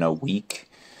 within a week.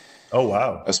 Oh,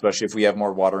 wow. Especially if we have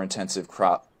more water-intensive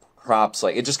crops.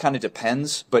 Like, it just kind of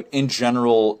depends. But in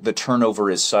general, the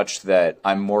turnover is such that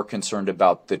I'm more concerned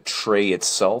about the tray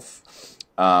itself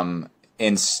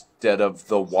instead of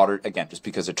the water, again, just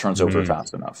because it turns over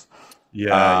fast enough.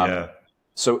 Yeah.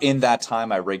 So in that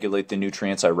time, I regulate the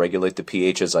nutrients, I regulate the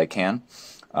pH as I can.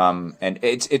 And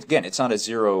it's not a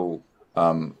zero...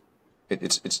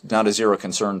 It's not a zero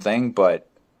concern thing, but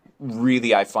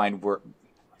really I find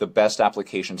the best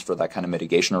applications for that kind of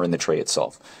mitigation are in the tray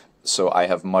itself. So I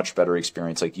have much better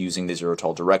experience like using the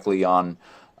Zerotol directly on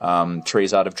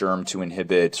trays out of germ to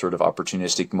inhibit sort of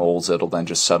opportunistic molds that'll then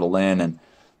just settle in. And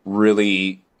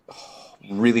really,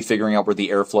 really figuring out where the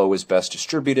airflow is best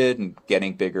distributed and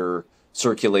getting bigger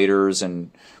circulators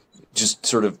and just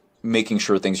sort of making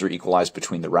sure things are equalized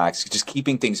between the racks. Just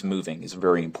keeping things moving is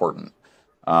very important.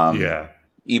 Yeah.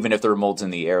 Even if there are molds in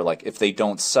the air, like if they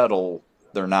don't settle,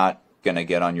 they're not going to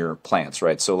get on your plants,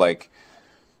 right? So like,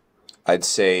 I'd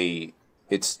say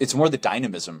it's more the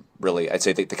dynamism, really. I'd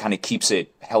say that kind of keeps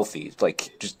it healthy.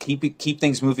 Like just keep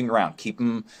things moving around, keep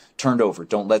them turned over.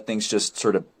 Don't let things just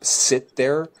sort of sit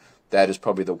there. That is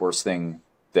probably the worst thing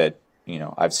that, you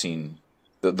know, I've seen,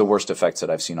 the worst effects that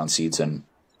I've seen on seeds and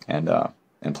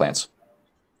plants.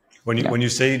 When you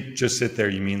say just sit there,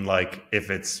 you mean like if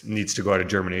it needs to go out of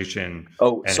germination?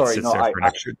 Oh, and sorry, it sits there for an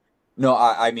extra...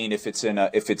 I mean if it's in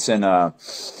a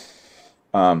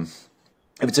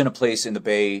place in the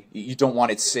bay, you don't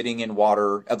want it sitting in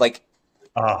water. Like,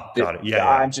 got it.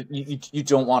 Yeah. You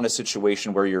don't want a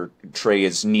situation where your tray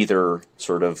is neither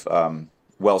sort of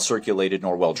well circulated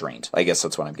nor well drained. I guess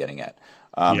that's what I'm getting at.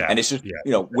 And it's just, you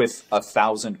know, with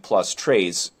 1,000+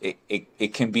 trays,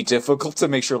 it can be difficult to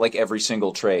make sure like every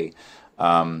single tray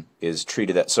is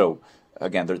treated that. So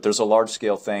again, there's a large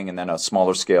scale thing and then a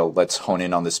smaller scale. Let's hone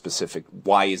in on the specific.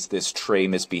 Why is this tray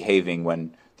misbehaving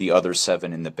when the other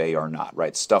 7 in the bay are not,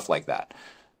 right? Stuff like that.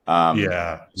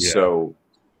 So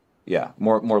yeah,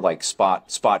 more like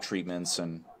spot treatments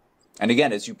and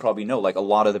again, as you probably know, like a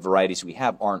lot of the varieties we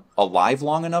have aren't alive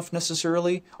long enough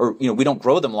necessarily, or, you know, we don't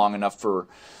grow them long enough for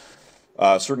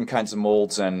certain kinds of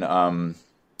molds and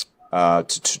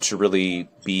to really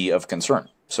be of concern.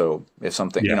 So if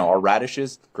something, you know, our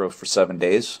radishes grow for 7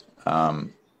 days,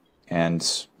 and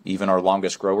even our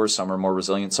longest growers, some are more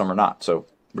resilient, some are not. So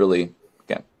really,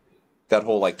 again, that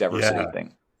whole like diversity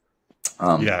thing.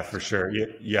 Yeah, for sure.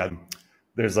 Yeah.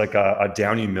 There's like a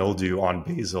downy mildew on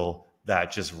basil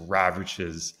that just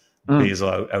ravages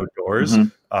basil outdoors.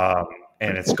 And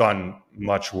it's gotten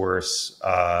much worse,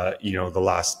 you know, the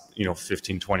last,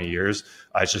 15, 20 years.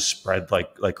 It's just spread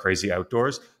like crazy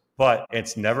outdoors, but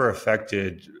it's never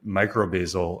affected micro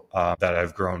basil that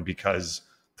I've grown because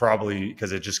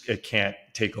it can't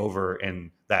take over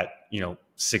in that,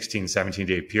 16, 17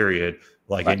 day period.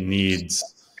 Like it needs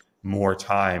more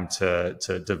time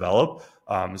to develop.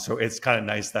 So it's kind of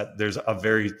nice that there's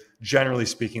generally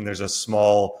speaking, there's a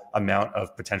small amount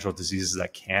of potential diseases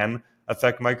that can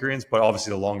affect microgreens, but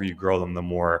obviously the longer you grow them, the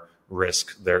more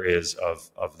risk there is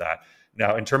of that.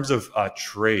 Now, in terms of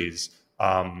trays,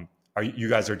 you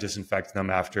guys are disinfecting them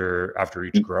after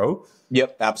each grow?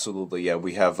 Yep, absolutely. Yeah,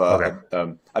 we have.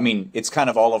 I mean, it's kind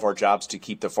of all of our jobs to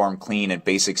keep the farm clean and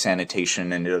basic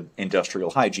sanitation and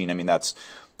industrial hygiene. I mean, that's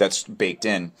baked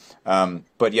in.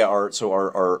 But yeah,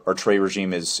 our tray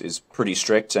regime is pretty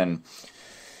strict, and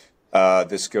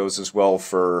this goes as well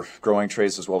for growing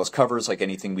trays as well as covers. Like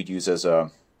anything we'd use as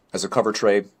a cover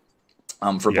tray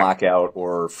for blackout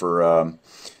or for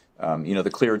the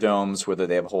clear domes, whether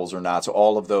they have holes or not. So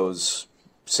all of those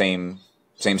same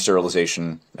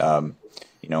sterilization.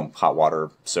 Hot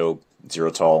water, soap,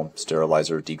 Zerotol,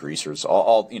 sterilizer, degreasers,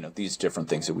 all these different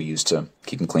things that we use to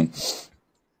keep them clean.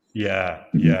 Yeah.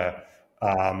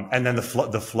 And then the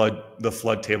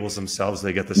flood tables themselves,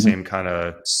 they get the same kind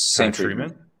of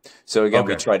treatment. So again,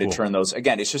 we try to turn those.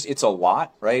 Again, it's a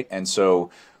lot, right? And so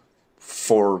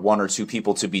for 1 or 2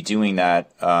 people to be doing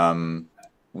that,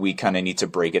 we kind of need to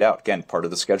break it out. Again, part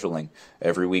of the scheduling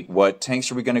every week. What tanks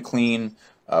are we going to clean?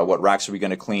 What racks are we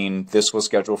going to clean? This was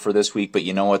scheduled for this week, but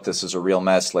you know what? This is a real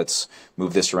mess. Let's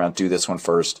move this around. Do this one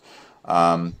first.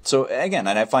 So again,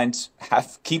 and I find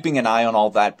keeping an eye on all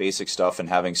that basic stuff and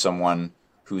having someone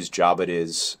whose job it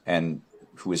is and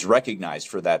who is recognized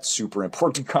for that super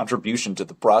important contribution to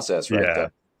the process, right?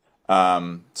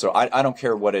 Yeah. So I don't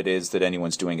care what it is that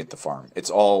anyone's doing at the farm. It's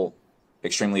all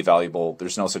extremely valuable.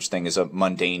 There's no such thing as a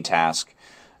mundane task.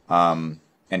 And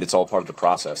it's all part of the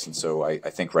process. And so I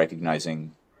think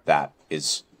recognizing that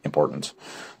is important.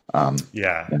 For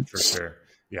sure.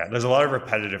 Yeah. There's a lot of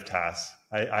repetitive tasks.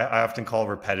 I often call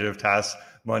repetitive tasks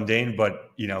mundane,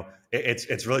 but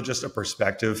it's really just a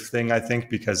perspective thing, I think,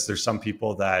 because there's some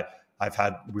people that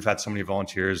we've had so many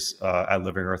volunteers at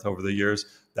Living Earth over the years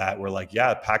that were like,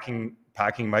 packing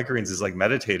microgreens is like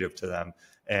meditative to them.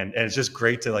 And it's just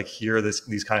great to like hear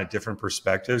these kind of different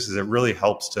perspectives, because it really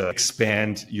helps to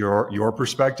expand your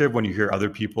perspective when you hear other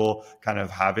people kind of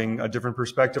having a different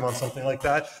perspective on something like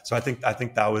that. So I think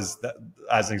that was,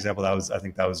 as an example, that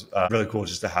was really cool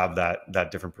just to have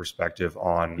that different perspective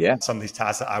on some of these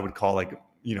tasks that I would call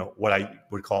what I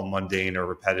would call mundane or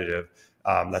repetitive.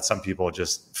 That some people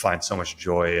just find so much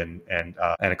joy and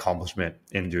accomplishment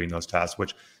in doing those tasks,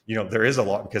 which, there is a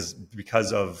lot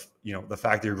because of, the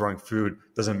fact that you're growing food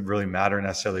doesn't really matter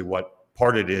necessarily what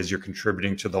part it is you're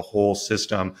contributing to the whole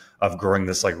system of growing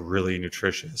this like really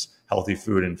nutritious, healthy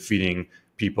food and feeding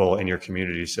people in your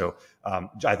community. So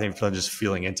I think just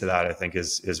feeling into that, I think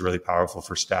is really powerful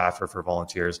for staff or for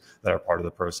volunteers that are part of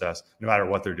the process, no matter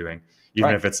what they're doing,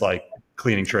 even if it's like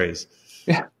cleaning trays.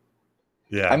 Yeah.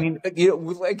 Yeah. I mean,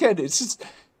 again,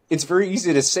 it's very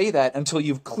easy to say that until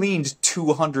you've cleaned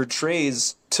 200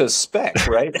 trays to spec,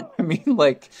 right? I mean,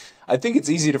 like, I think it's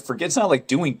easy to forget. It's not like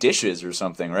doing dishes or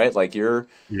something, right? Like you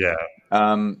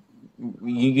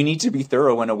need to be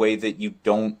thorough in a way that you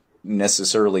don't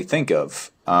necessarily think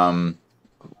of. And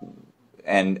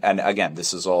again,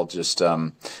 this is all just,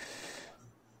 I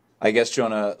guess,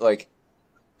 Jonah, like,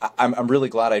 I'm really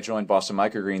glad I joined Boston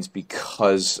Microgreens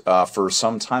because for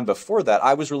some time before that,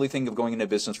 I was really thinking of going into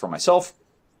business for myself.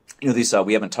 You know, these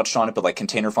we haven't touched on it, but like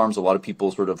container farms, a lot of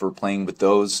people sort of were playing with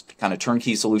those kind of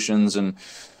turnkey solutions and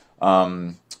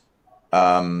in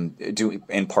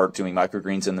part doing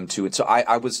microgreens in them too. And so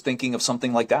I was thinking of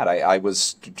something like that. I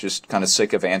was just kind of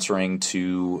sick of answering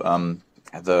to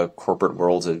the corporate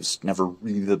world. It was never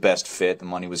really the best fit. The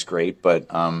money was great, but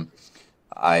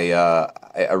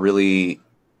I really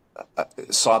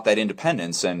sought that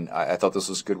independence, and I thought this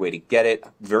was a good way to get it.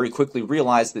 Very quickly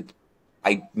realized that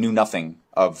I knew nothing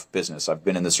of business. I've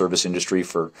been in the service industry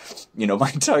for, my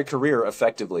entire career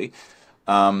effectively.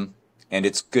 And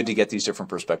it's good to get these different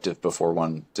perspectives before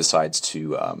one decides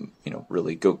to,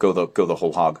 really go the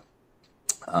whole hog.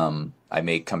 I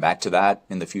may come back to that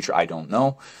in the future. I don't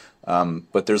know.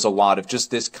 But there's a lot of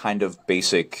just this kind of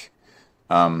basic,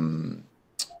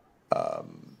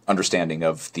 understanding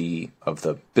of the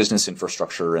business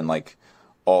infrastructure and like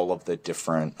all of the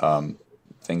different,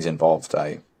 things involved.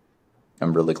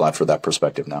 I'm really glad for that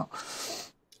perspective now.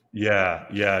 Yeah.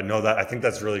 No, I think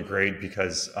that's really great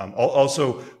because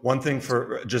also one thing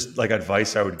for just like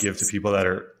advice I would give to people that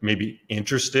are maybe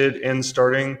interested in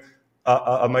starting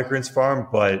a microgreens farm,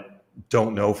 but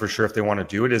don't know for sure if they want to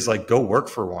do it is like go work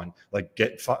for one. Like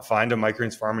find a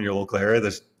microgreens farm in your local area.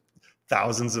 There's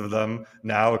thousands of them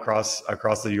now across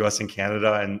the US and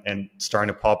Canada and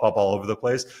starting to pop up all over the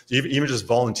place. So even just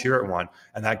volunteer at one,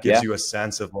 and that gives you a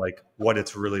sense of like what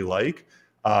it's really like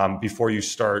before you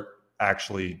start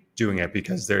actually doing it,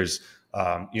 because there's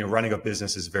running a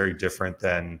business is very different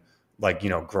than like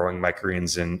growing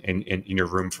microgreens in your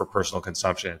room for personal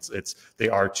consumption. They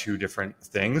are two different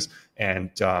things,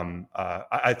 and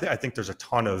I think there's a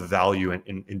ton of value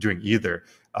in doing either,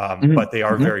 but they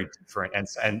are very different.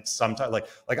 And sometimes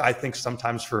like I think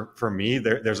sometimes for me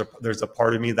there's a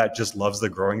part of me that just loves the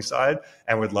growing side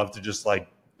and would love to just like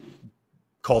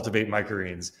cultivate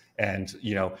microgreens. And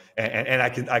and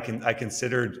I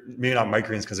considered maybe not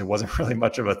microgreens because it wasn't really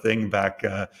much of a thing back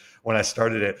when I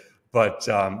started it, but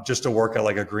just to work at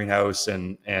like a greenhouse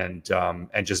and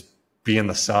just be in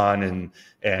the sun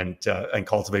and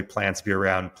cultivate plants, be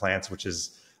around plants, which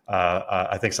is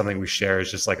I think something we share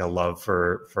is just like a love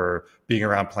for being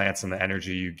around plants and the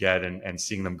energy you get and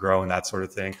seeing them grow and that sort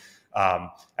of thing.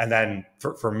 And then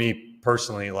for me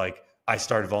personally, like I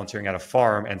started volunteering at a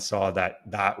farm and saw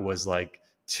that was like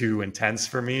too intense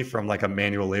for me from like a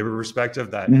manual labor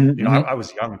perspective, that I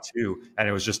was young too, and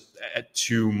it was just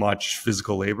too much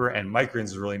physical labor. And microgreens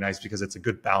is really nice because it's a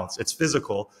good balance. It's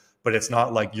physical, but it's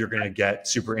not like you're going to get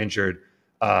super injured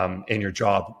in your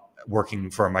job working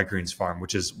for a microgreens farm,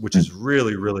 which is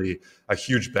really, really a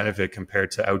huge benefit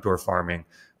compared to outdoor farming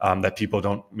that people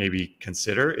don't maybe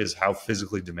consider, is how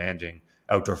physically demanding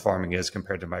outdoor farming is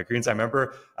compared to microgreens. I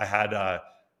remember I had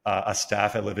a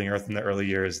staff at Living Earth in the early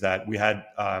years that we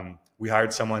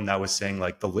hired someone that was saying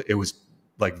like it was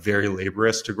like very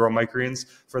laborious to grow microgreens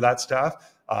for that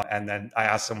staff. And then I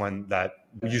asked someone that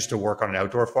used to work on an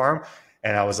outdoor farm,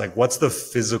 and I was like, what's the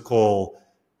physical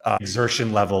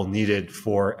exertion level needed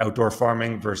for outdoor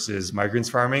farming versus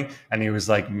microgreens farming? And he was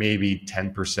like, maybe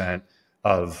 10%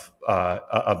 of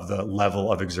the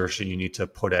level of exertion you need to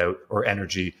put out or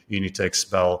energy you need to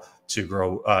expel to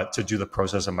grow, to do the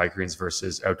process of microgreens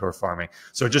versus outdoor farming.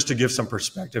 So just to give some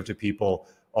perspective to people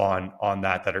on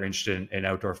that are interested in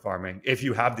outdoor farming, if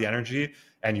you have the energy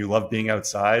and you love being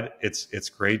outside, it's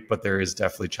great, but there is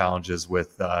definitely challenges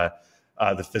with the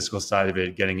physical side of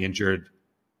it, getting injured.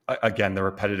 Again, the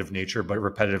repetitive nature,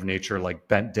 like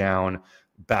bent down,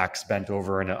 backs bent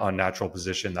over in an unnatural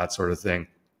position, that sort of thing.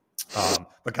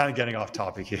 But kind of getting off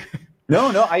topic here.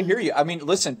 No, I hear you. I mean,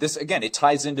 listen, this again, it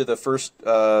ties into the first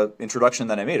introduction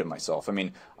that I made of myself. I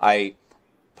mean,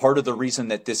 part of the reason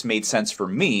that this made sense for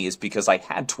me is because I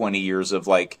had 20 years of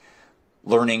like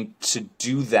learning to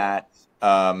do that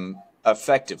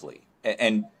effectively,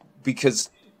 and because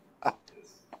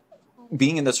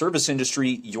being in the service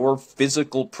industry, your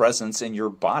physical presence in your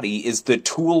body is the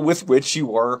tool with which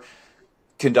you are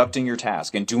conducting your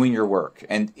task and doing your work.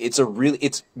 And it's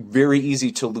very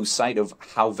easy to lose sight of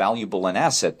how valuable an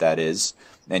asset that is.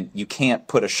 And you can't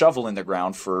put a shovel in the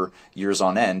ground for years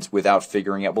on end without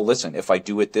figuring out, well, listen, if I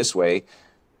do it this way,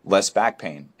 less back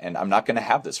pain, and I'm not going to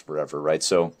have this forever, right?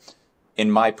 So in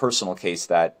my personal case,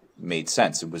 that made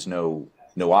sense. It was no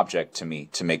object to me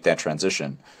to make that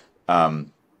transition.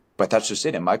 But that's just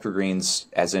it. In microgreens,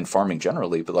 as in farming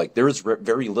generally, but like there is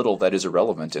very little that is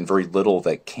irrelevant and very little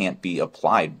that can't be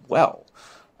applied well.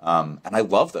 And I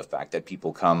love the fact that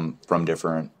people come from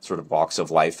different sort of walks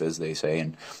of life, as they say,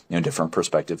 and different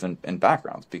perspectives and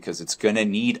backgrounds, because it's going to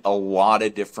need a lot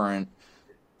of different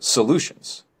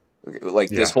solutions. Like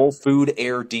this whole food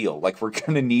air deal, like we're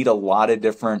going to need a lot of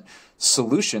different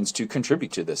solutions to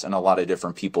contribute to this, and a lot of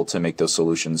different people to make those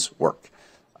solutions work.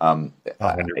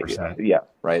 100%. Yeah,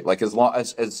 right. Like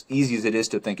as easy as it is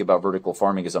to think about vertical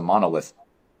farming as a monolith,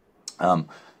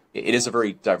 it is a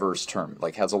very diverse term.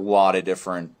 Like has a lot of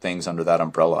different things under that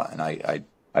umbrella, and I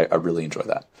really enjoy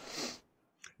that.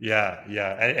 Yeah,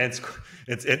 and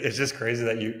it's just crazy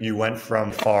that you went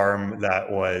from farm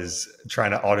that was trying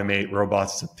to automate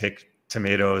robots to pick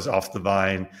tomatoes off the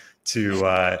vine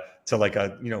to like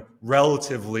a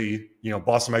relatively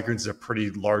Boston Microgreens is a pretty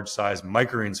large size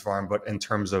microgreens farm, but in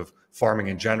terms of farming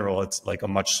in general, it's like a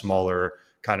much smaller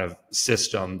kind of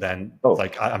system than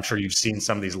like I'm sure you've seen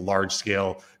some of these large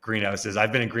scale greenhouses.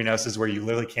 I've been in greenhouses where you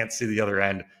literally can't see the other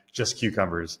end, just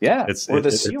cucumbers. Yeah, or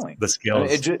the ceiling. The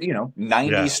scales.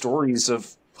 90 stories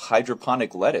of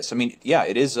hydroponic lettuce. I mean, yeah,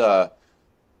 it is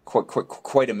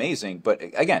quite amazing. But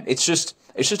again, it's just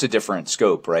a different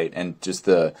scope, right? And just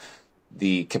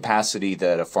the capacity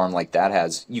that a farm like that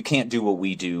has. You can't do what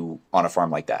we do on a farm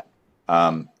like that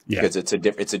because it's a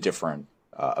different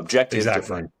objective,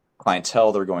 different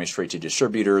clientele. They're going straight to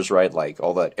distributors, right? Like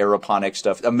all that aeroponic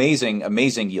stuff,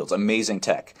 amazing yields, amazing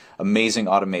tech, amazing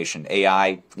automation,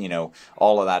 AI,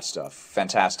 all of that stuff.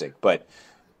 Fantastic. But,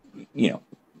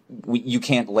 you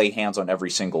can't lay hands on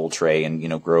every single tray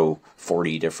and, grow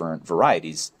 40 different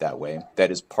varieties that way.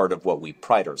 That is part of what we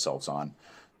pride ourselves on.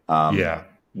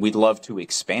 We'd love to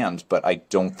expand, but I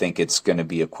don't think it's going to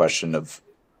be a question of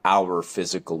our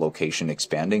physical location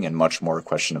expanding, and much more a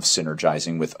question of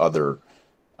synergizing with other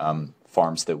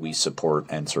farms that we support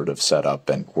and sort of set up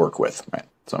and work with, right?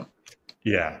 So,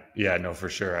 no, for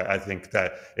sure. I think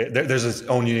that there's its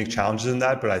own unique challenges in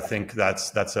that, but I think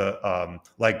that's a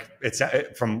like it's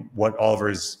from what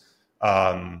Oliver's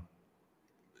talked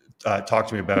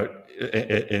to me about.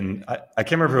 I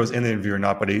can't remember if it was in the interview or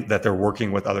not, but that they're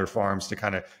working with other farms to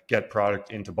kind of get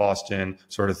product into Boston,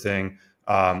 sort of thing.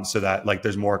 So that like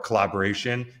there's more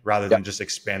collaboration rather than just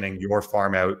expanding your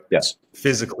farm out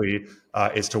physically,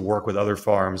 is to work with other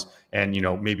farms and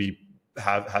maybe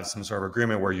have some sort of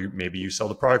agreement where you sell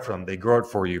the product from them, they grow it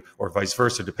for you, or vice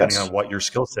versa, depending on what your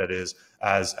skill set is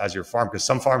as your farm. Because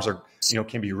some farms are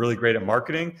can be really great at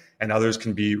marketing, and others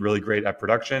can be really great at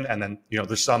production, and then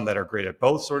there's some that are great at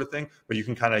both, sort of thing. But you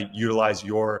can kind of utilize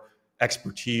your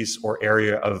expertise or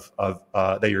area of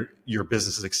that your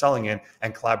business is excelling in,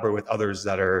 and collaborate with others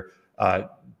that are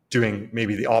doing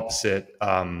maybe the opposite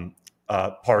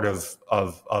part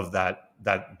of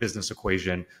that business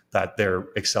equation that they're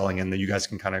excelling in, that you guys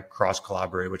can kind of cross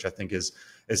collaborate, which I think is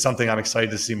something I'm excited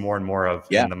to see more and more of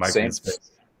in the microgreen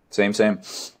space. Same.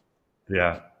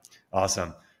 Yeah,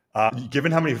 awesome.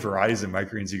 Given how many varieties of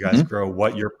microgreens you guys grow,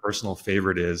 what your personal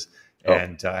favorite is,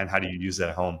 and how do you use it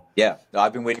at home? Yeah,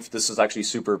 I've been waiting for this. Is actually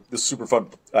super fun.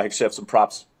 I actually have some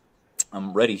props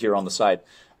ready here on the side.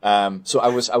 So I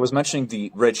was mentioning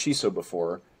the red shiso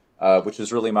before, which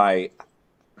is really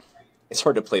it's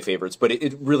hard to play favorites, but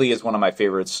it really is one of my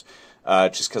favorites,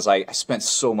 just because I spent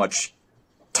so much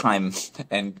time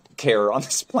and care on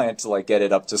this plant to like get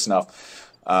it up to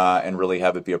snuff, and really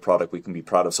have it be a product we can be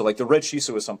proud of. So like the red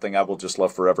shiso is something I will just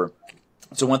love forever.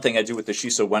 So one thing I do with the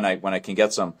shiso when I can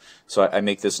get some, so I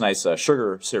make this nice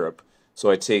sugar syrup.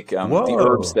 So I take the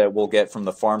herbs that we'll get from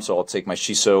the farm. So I'll take my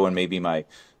shiso and maybe my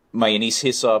anise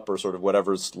hyssop or sort of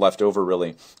whatever's left over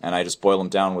really, and I just boil them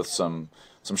down with some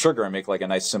sugar and make like a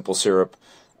nice simple syrup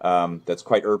that's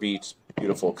quite herby. It's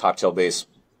beautiful cocktail base.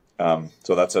 So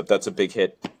that's a big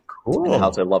hit. Cool. In the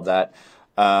house. I love that.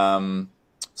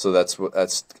 So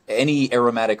that's any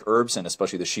aromatic herbs, and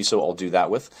especially the shiso, I'll do that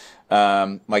with.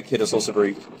 My kid is also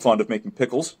very fond of making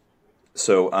pickles,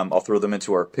 so I'll throw them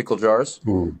into our pickle jars.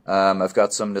 I've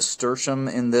got some nasturtium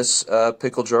in this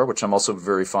pickle jar, which I'm also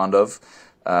very fond of.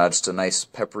 Just a nice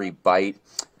peppery bite,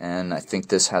 and I think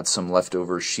this had some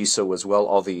leftover shiso as well.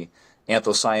 All the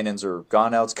anthocyanins are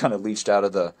gone now. It's kind of leached out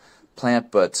of the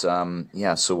plant, but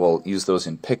yeah, so we'll use those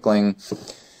in pickling.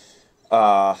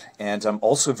 And I'm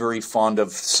also very fond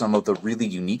of some of the really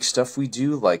unique stuff we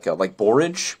do, like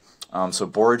borage. So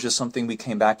borage is something we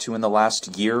came back to in the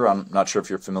last year. I'm not sure if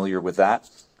you're familiar with that.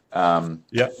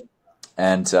 Yeah.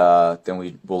 And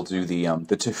then will do the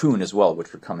tahoon as well,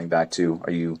 which we're coming back to.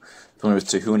 Are you familiar with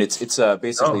tahoon? It's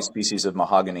basically a species of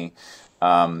mahogany,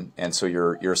 and so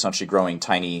you're essentially growing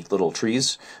tiny little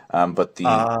trees. But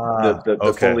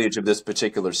the foliage of this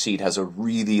particular seed has a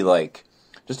really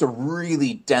just a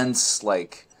really dense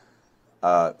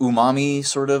umami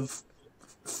sort of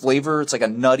flavor. It's like a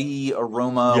nutty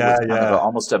aroma with kind of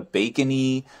almost a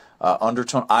bacony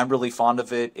undertone. I'm really fond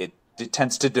of it. It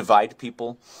tends to divide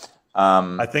people.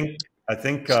 I think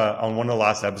on one of the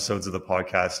last episodes of the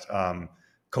podcast,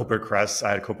 Copper Crest,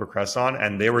 I had Copper Crest on,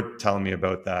 and they were telling me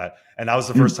about that, and that was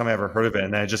the first time I ever heard of it,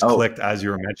 and then it just clicked as you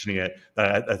were mentioning it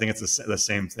that I think it's the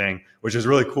same thing, which is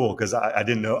really cool because I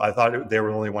didn't know. I thought they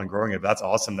were the only one growing it, but that's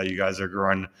awesome that you guys are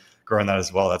growing that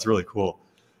as well. That's really cool.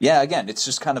 Yeah, again, it's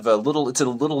just kind of a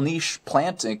little niche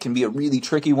plant, and it can be a really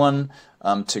tricky one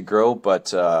to grow,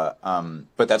 but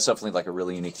that's definitely like a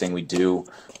really unique thing we do.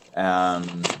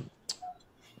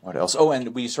 What else? Oh,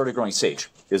 and we started growing sage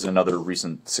is another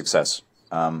recent success.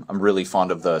 I'm really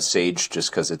fond of the sage just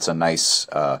because it's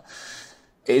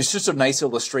it's just a nice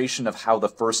illustration of how the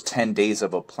first 10 days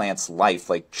of a plant's life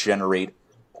generate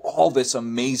all this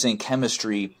amazing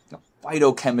chemistry,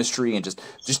 phytochemistry, and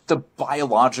just the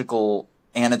biological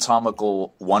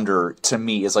anatomical wonder to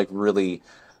me is really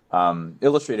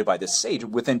illustrated by this sage.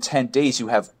 Within 10 days, you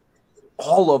have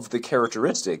all of the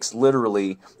characteristics,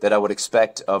 literally, that I would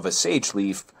expect of a sage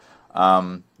leaf,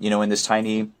 in this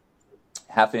tiny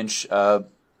half-inch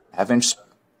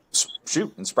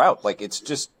shoot and sprout. It's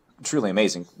just truly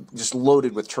amazing. Just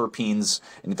loaded with terpenes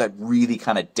and that really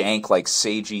kind of dank,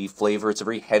 sagey flavor. It's a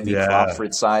very heavy crop for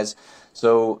its size.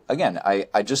 So again, I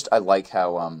like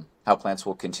how plants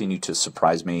will continue to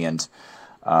surprise me and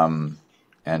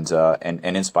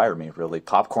inspire me. Really,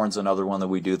 popcorn's another one that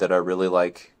we do that I really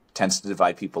like. Tends to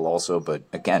divide people also, but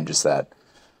again, just that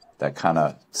kind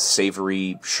of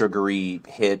savory, sugary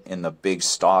hit in the big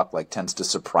stalk tends to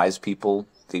surprise people.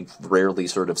 They've rarely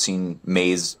sort of seen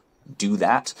maize do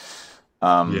that.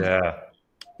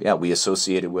 We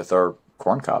associate it with our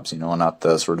corn cobs, not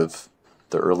the sort of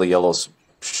the early yellow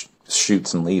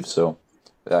shoots and leaves. So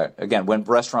again, when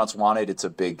restaurants want it, it's a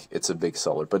big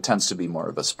seller, but tends to be more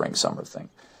of a spring summer thing.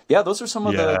 Yeah, those are some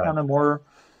of the kind of more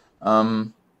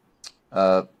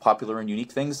popular and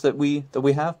unique things that we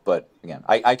have, but again,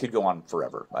 I could go on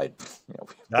forever.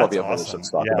 Probably have other stuff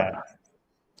to talk about.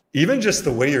 Even just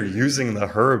the way you're using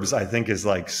the herbs, I think is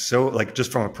so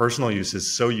just from a personal use is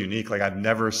so unique. I've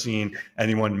never seen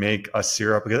anyone make a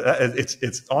syrup.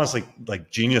 It's honestly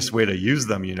genius way to use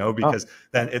them, because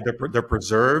then they're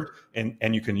preserved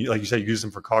and you can, like you said, use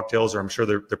them for cocktails, or I'm sure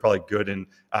they're probably good in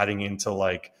adding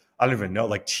into I don't even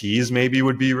know, teas maybe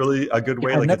would be really a good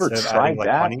way. I've never tried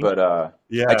that, honey. But I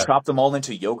chop them all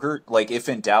into yogurt. If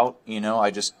in doubt,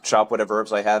 I just chop whatever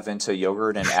herbs I have into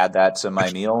yogurt and add that to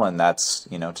my meal, and that's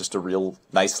just a real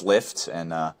nice lift.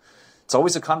 And it's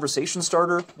always a conversation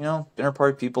starter. Dinner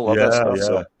party people love that stuff.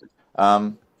 So,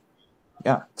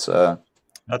 it's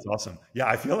that's awesome. Yeah,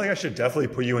 I feel like I should definitely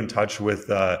put you in touch with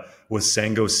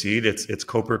Sango Seed. It's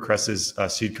Copper Crest's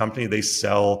seed company. They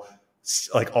sell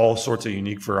all sorts of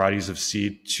unique varieties of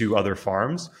seed to other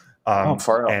farms.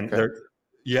 Far out. And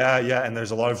and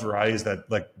there's a lot of varieties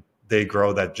that they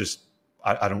grow that just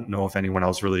I don't know if anyone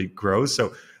else really grows.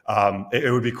 So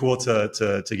it would be cool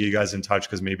to get you guys in touch,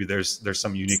 because maybe there's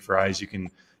some unique varieties you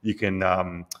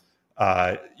can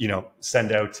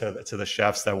send out to the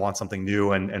chefs that want something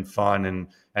new and fun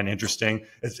and interesting.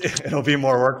 It'll be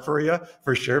more work for you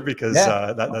for sure, because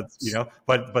that's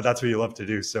but that's what you love to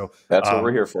do. So that's what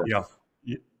we're here for.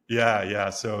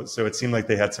 So it seemed like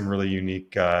they had some really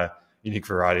unique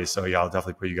varieties. So I'll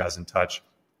definitely put you guys in touch.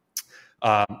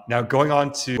 Now going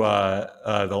on to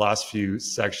the last few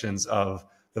sections of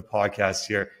the podcast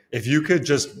here, if you could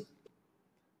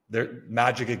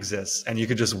magic exists and you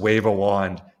could just wave a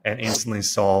wand and instantly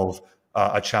solve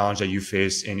a challenge that you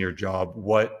face in your job,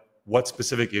 what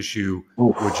specific issue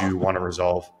would you want to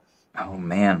resolve? Oh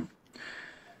man.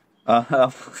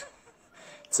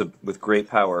 With great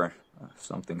power,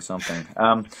 something.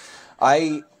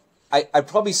 I'd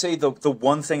probably say the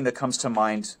one thing that comes to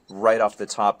mind right off the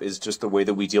top is just the way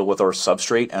that we deal with our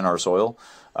substrate and our soil.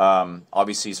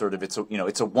 Obviously, sort of it's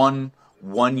a one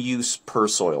use per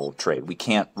soil trade. We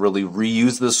can't really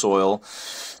reuse the soil,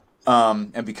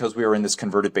 and because we are in this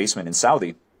converted basement in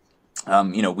Saudi,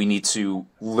 we need to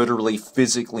literally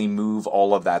physically move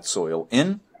all of that soil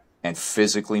in and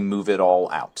physically move it all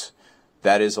out.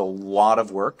 That is a lot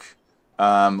of work.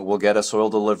 We'll get a soil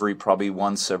delivery probably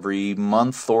once every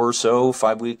month or so,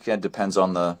 5 weeks. It depends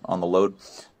on the load.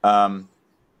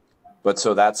 But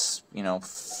so that's,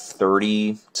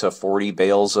 30 to 40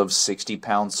 bales of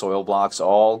 60-pound soil blocks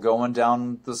all going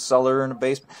down the cellar in a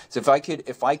basement. So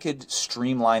if I could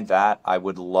streamline that, I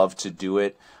would love to do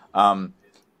it.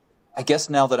 I guess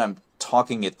now that I'm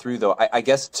talking it through, though, I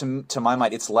guess to my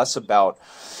mind, it's less about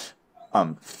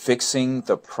fixing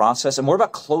the process and more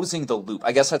about closing the loop.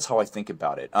 I guess that's how I think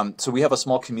about it. So we have a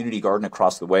small community garden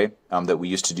across the way that we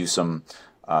used to do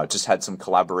just had some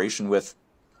collaboration with.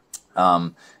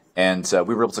 And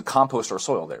we were able to compost our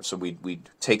soil there. So we'd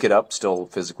take it up, still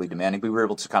physically demanding. We were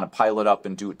able to kind of pile it up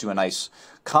and do a nice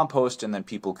compost, and then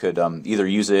people could either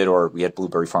use it, or we had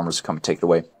blueberry farmers come take it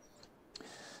away.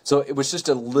 So it was just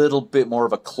a little bit more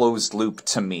of a closed loop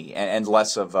to me, and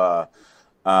less of a,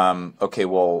 okay,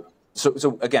 well,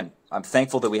 so again, I'm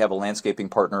thankful that we have a landscaping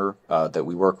partner that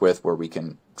we work with where we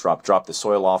can drop the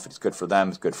soil off. It's good for them.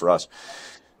 It's good for us.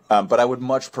 But I would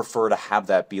much prefer to have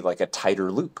that be like a tighter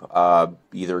loop.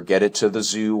 Either get it to the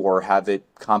zoo or have it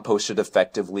composted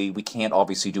effectively. We can't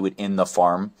obviously do it in the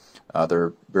farm. There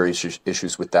are various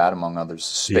issues with that, among others,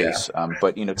 space. Yeah.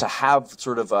 But to have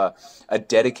sort of a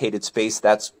dedicated space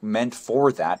that's meant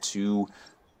for that to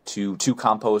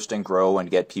compost and grow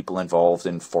and get people involved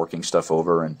in forking stuff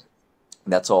over, and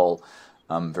that's all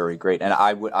very great. And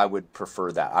I would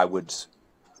prefer that.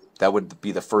 That would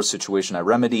be the first situation I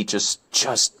remedy, just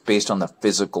based on the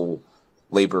physical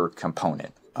labor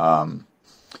component. I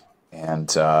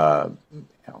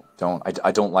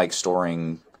don't like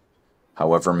storing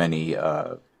however many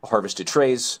harvested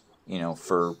trays,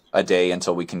 for a day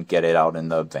until we can get it out in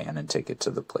the van and take it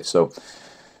to the place. So,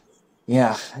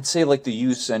 yeah, I'd say like the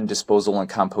use and disposal and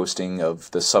composting of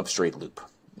the substrate loop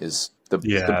is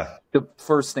the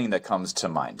first thing that comes to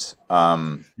mind.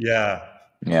 Yeah.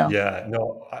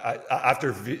 No, I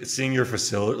after seeing your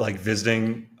facility, like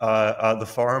visiting the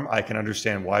farm, I can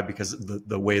understand why, because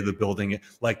the way the building,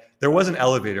 like there was an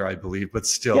elevator, I believe, but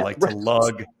still, to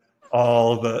lug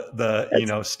all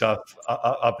the stuff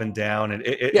up and down, and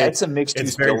it's a mixed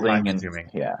use building, and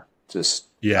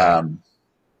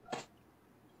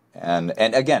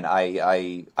again,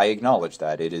 I acknowledge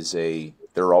that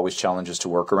there are always challenges to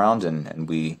work around, and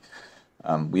we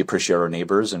appreciate our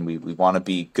neighbors, and we want to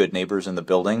be good neighbors in the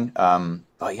building.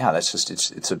 But yeah, that's just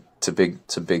it's a big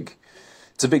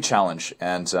challenge,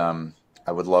 and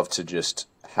I would love to just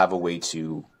have a way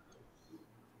to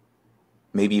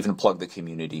maybe even plug the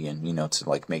community in, to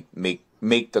like make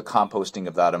the composting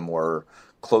of that a more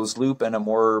closed loop and a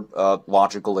more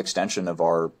logical extension of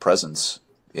our presence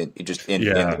in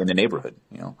the neighborhood.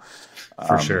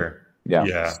 For sure.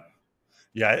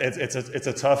 Yeah, it's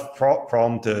a tough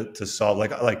problem to solve.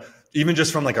 Like even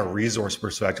just from like a resource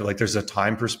perspective, like there's a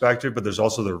time perspective, but there's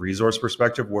also the resource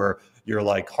perspective where you're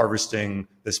like harvesting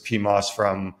this pea moss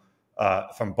from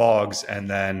bogs, and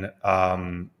then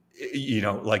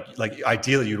like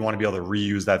ideally you'd want to be able to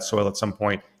reuse that soil at some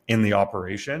point in the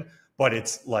operation. But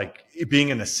it's like being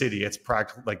in a city, it's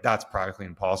that's practically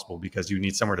impossible, because you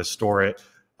need somewhere to store it,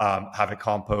 have it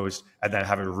compost, and then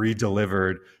have it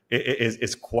re-delivered.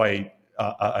 It's quite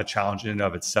a challenge in and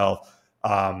of itself.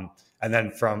 And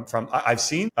then from I've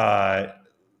seen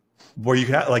where you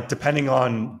can have, like, depending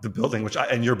on the building,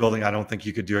 and your building, I don't think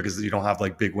you could do it because you don't have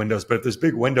like big windows. But if there's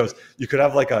big windows, you could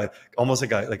have almost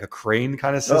like a crane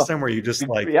kind of system where you just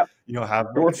have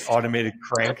an automated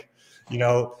crank,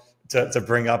 to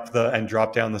bring up and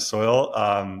drop down the soil.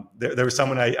 There was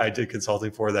someone I did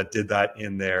consulting for that did that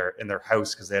in their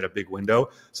house, because they had a big window,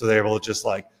 so they're able to just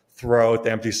like throw out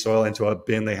the empty soil into a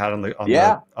bin they had on the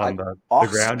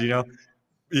ground,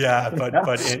 Yeah,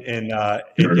 but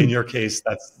in your case,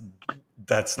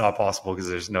 that's not possible, because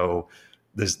there's no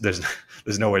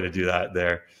way to do that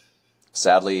there.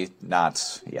 Sadly,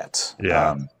 not yet.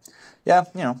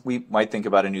 We might think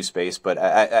about a new space, but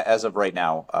as of right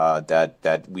now,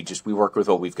 that we work with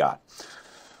what we've got.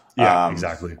 Yeah,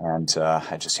 exactly. And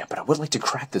but I would like to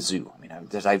crack the zoo. I mean,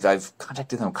 I've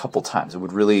contacted them a couple times. It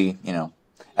would really,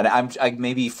 and I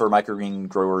maybe for microgreen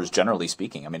growers generally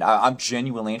speaking, I mean, I'm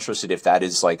genuinely interested if that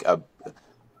is like a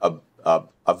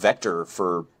vector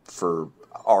for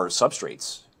our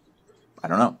substrates. I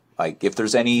don't know. Like, if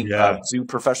there's any zoo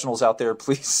professionals out there,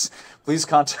 please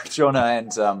contact Jonah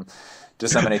and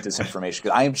disseminate this information,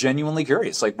 because I am genuinely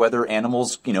curious, like whether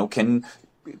animals, can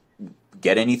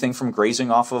get anything from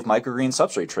grazing off of microgreen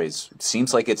substrate trays. It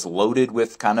seems like it's loaded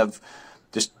with kind of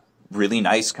just really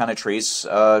nice kind of trace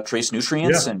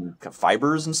nutrients and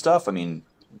fibers and stuff. I mean,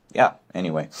 yeah,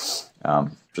 anyway, just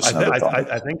another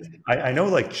thought. I think I know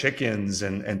like chickens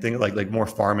and things like more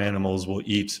farm animals will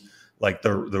eat like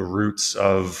the roots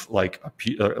of like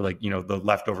like the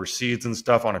leftover seeds and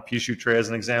stuff on a pea shoot tray as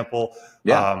an example.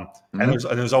 Yeah. And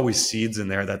there's always seeds in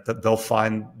there that they'll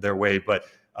find their way, but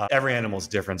every animal is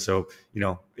different. So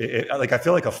like I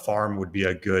feel like a farm would be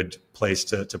a good place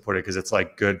to put it because it's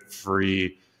like good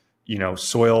free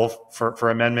soil for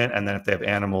amendment, and then if they have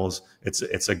animals,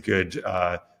 it's a good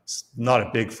not a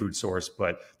big food source,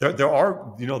 but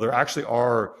there actually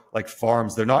are like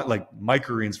farms. They're not like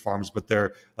microgreens farms, but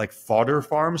they're like fodder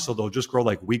farms. So they'll just grow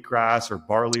like wheatgrass or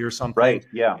barley or something, right?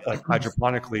 Yeah, like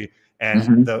hydroponically,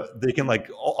 and they can like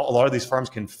a lot of these farms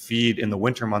can feed in the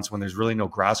winter months when there's really no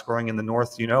grass growing in the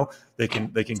north. They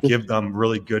can give them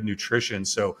really good nutrition.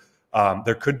 So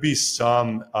there could be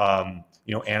some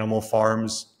animal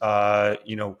farms.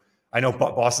 I know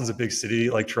Boston's a big city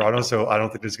like Toronto, so I don't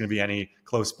think there's going to be any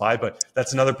close by, but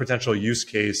that's another potential use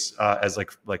case as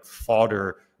like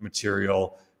fodder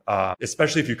material,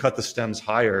 especially if you cut the stems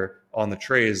higher on the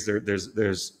trays.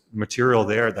 There's material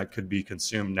there that could be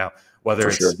consumed. Now, whether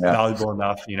it's valuable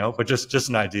enough, but just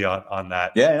an idea on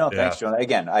that. Yeah, no, thanks, Jonah.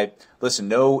 Again, listen.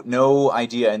 No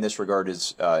idea in this regard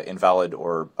is invalid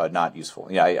or not useful.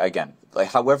 Yeah, again, like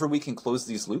however we can close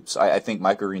these loops, I think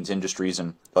Microgreens Industries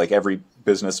and like every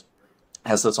business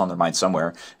has this on their mind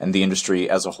somewhere, and the industry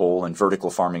as a whole and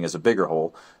vertical farming as a bigger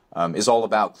whole is all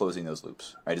about closing those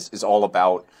loops, right? It's all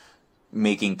about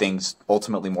making things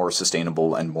ultimately more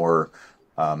sustainable and more,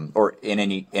 or in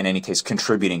any case,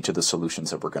 contributing to the solutions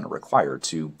that we're going to require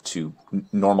to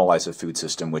normalize a food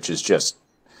system which is just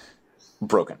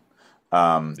broken.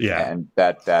 And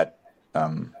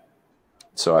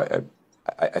so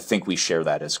I think we share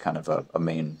that as kind of a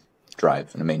main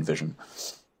drive and a main vision.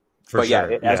 But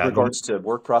sure. As regards to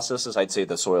work processes, I'd say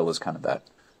the soil is kind of that.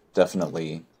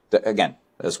 Definitely, again,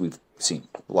 as we've seen,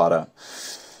 a lot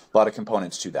of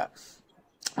components to that.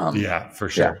 For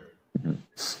sure. Yeah.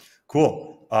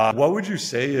 Cool. What would you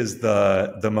say is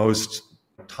the most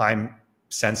time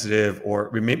sensitive or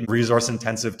resource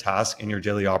intensive task in your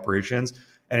daily operations?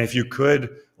 And if you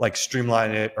could like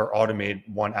streamline it or automate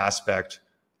one aspect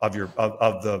of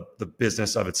the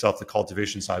business of itself, the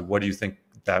cultivation side, what do you think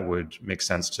that would make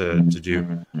sense to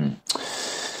do?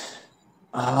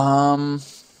 I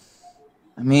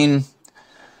mean,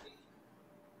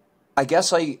 I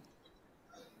guess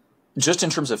just in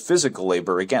terms of physical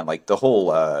labor, again, like the whole,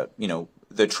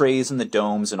 the trays and the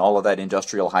domes and all of that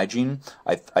industrial hygiene,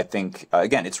 I think,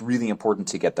 again, it's really important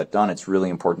to get that done. It's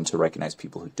really important to recognize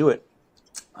people who do it.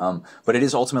 But it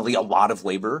is ultimately a lot of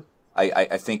labor.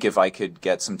 I think if I could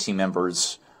get some team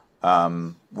members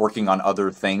working on other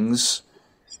things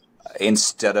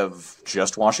instead of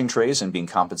just washing trays and being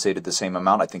compensated the same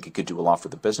amount, I think it could do a lot for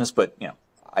the business. But,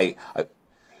 I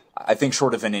think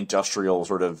short of an industrial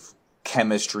sort of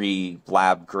chemistry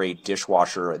lab grade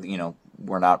dishwasher,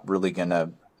 we're not really going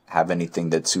to have anything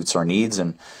that suits our needs.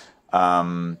 And,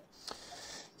 I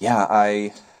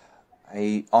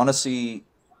honestly,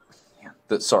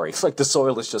 like the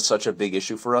soil is just such a big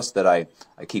issue for us that I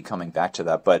keep coming back to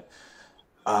that. But,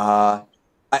 I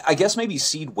guess maybe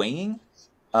seed weighing.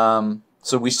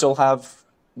 So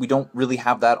we don't really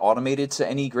have that automated to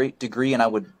any great degree, and I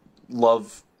would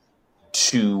love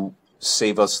to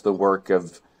save us the work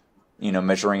of,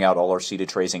 measuring out all our seeded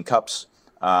trays in cups,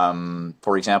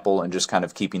 for example, and just kind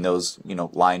of keeping those,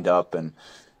 lined up. And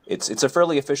it's a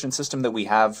fairly efficient system that we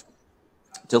have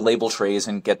to label trays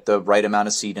and get the right amount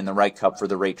of seed in the right cup for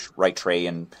the right tray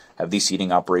and have these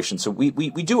seeding operations. So we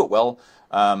do it well.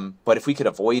 But if we could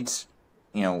avoid,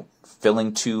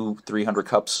 filling 200-300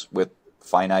 cups with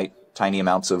finite, tiny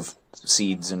amounts of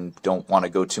seeds and don't want to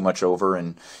go too much over,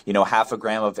 and, half a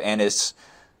gram of anise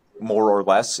more or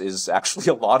less is actually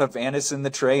a lot of anise in the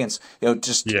tray. And,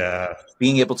 just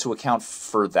being able to account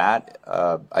for that,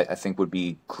 I think would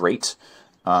be great.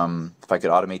 If I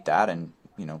could automate that and,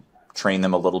 train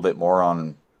them a little bit more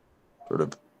on sort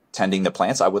of tending the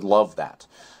plants, I would love that.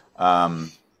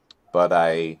 But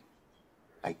I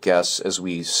guess, as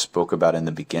we spoke about in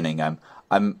the beginning,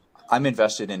 I'm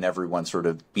invested in everyone sort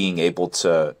of being able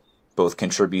to both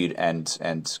contribute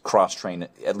and cross train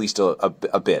at least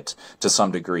a bit to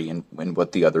some degree in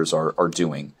what the others are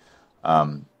doing.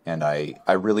 And I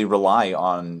really rely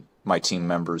on my team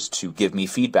members to give me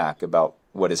feedback about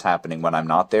what is happening when I'm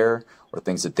not there, or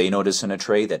things that they notice in a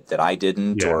tray that I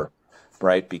didn't, or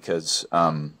right, because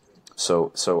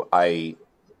so I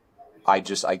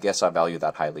guess I value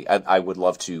that highly. I would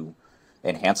love to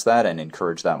enhance that and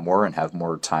encourage that more and have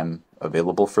more time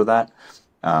available for that.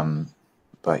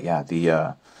 But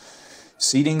yeah,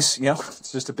 Seeding's,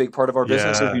 it's just a big part of our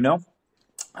business, as you know.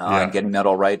 And getting that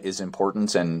all right is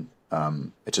important, and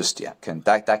it just that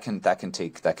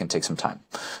can take some time.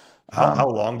 How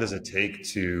long does it take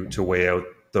to weigh out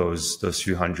those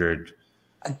few hundred?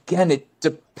 Again, it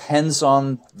depends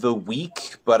on the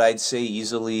week, but I'd say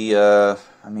easily the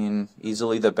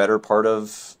better part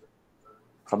of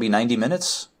probably 90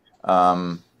 minutes.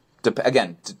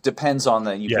 Depends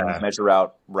on you can measure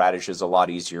out radishes a lot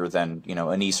easier than,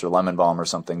 anise or lemon balm or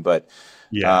something, but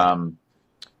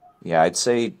I'd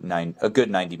say a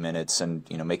good 90 minutes, and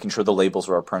making sure the labels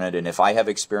are printed. And if I have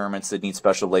experiments that need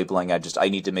special labeling, I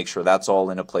need to make sure that's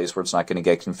all in a place where it's not going to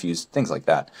get confused. Things like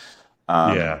that.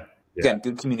 Again,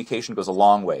 good communication goes a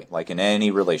long way, like in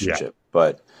any relationship.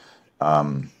 But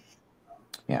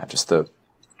just the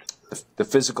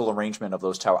physical arrangement of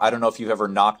those towers. I don't know if you've ever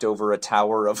knocked over a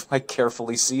tower of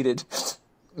carefully seeded,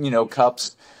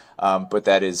 cups, but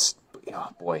that is. Oh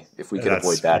boy, if we could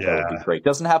avoid that, that would be great.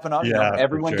 Doesn't happen often.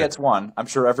 Everyone gets one. I'm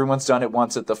sure everyone's done it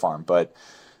once at the farm, but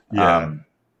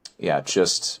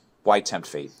just why tempt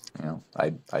fate?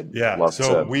 I'd love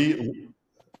to.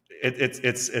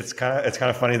 It's kind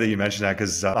of funny that you mentioned that,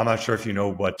 because I'm not sure if you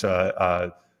know what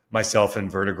myself and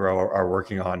Vertigrow are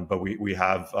working on, but we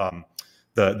have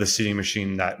the seeding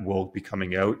machine that will be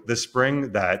coming out this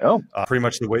spring. That pretty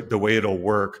much the way it'll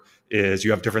work is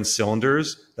you have different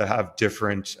cylinders that have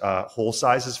different hole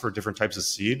sizes for different types of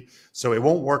seed. So it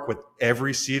won't work with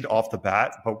every seed off the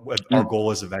bat, but our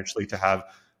goal is eventually to have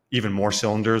even more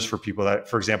cylinders for people that,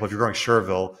 for example, if you're growing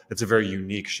Chervil, it's a very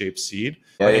unique shaped seed.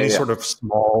 Any sort of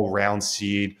small round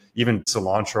seed, even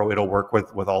cilantro, it'll work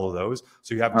with all of those.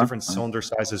 So you have different cylinder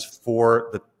sizes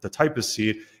for the type of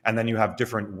seed, and then you have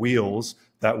different wheels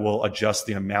that will adjust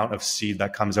the amount of seed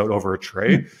that comes out over a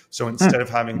tray. So instead of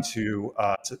having to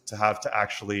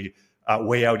actually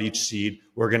weigh out each seed,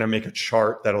 we're going to make a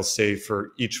chart that'll say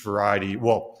for each variety.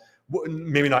 Well,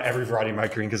 maybe not every variety of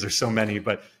microgreen, because there's so many,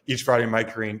 but each variety of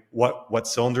microgreen, what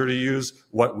cylinder to use,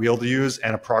 what wheel to use,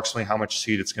 and approximately how much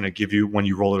seed it's going to give you when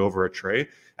you roll it over a tray.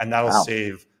 And that'll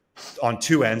save on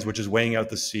two ends, which is weighing out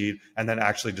the seed and then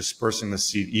actually dispersing the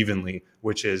seed evenly,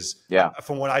 which is,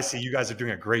 from what I see, you guys are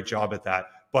doing a great job at that.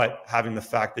 But having the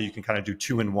fact that you can kind of do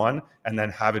 2-in-1 and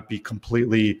then have it be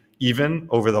completely even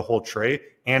over the whole tray,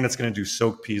 and it's going to do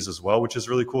soaked peas as well, which is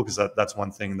really cool, because that's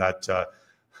one thing that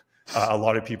a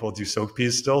lot of people do soaked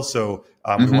peas still. So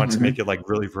we wanted to make it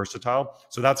really versatile.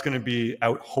 So that's going to be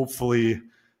out, hopefully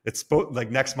it's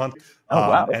next month.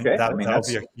 And that'll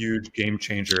be a huge game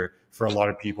changer for a lot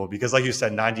of people, because like you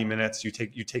said, 90 minutes, you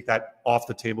take that off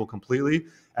the table completely,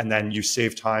 and then you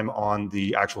save time on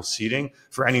the actual seeding.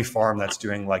 For any farm that's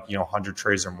doing 100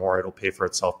 trays or more, it'll pay for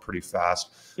itself pretty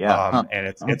fast. And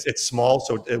it's small,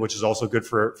 so which is also good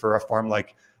for a farm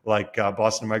like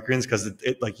Boston Microgreens, because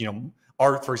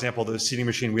for example, the seeding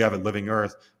machine we have at Living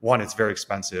Earth, one, it's very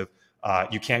expensive.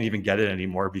 You can't even get it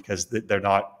anymore because they're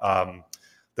not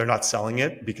selling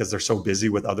it, because they're so busy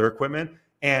with other equipment.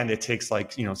 And it takes I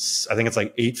think it's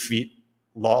 8 feet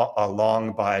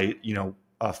long by,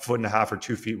 1.5 or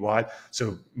 2 feet wide.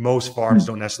 So most farms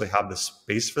don't necessarily have the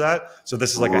space for that. So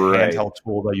this is a handheld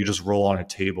tool that you just roll on a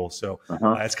table. So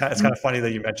it's kind of funny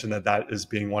that you mentioned that is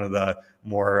being one of the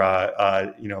more,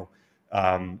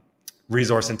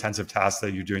 resource intensive tasks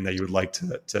that you're doing that you would like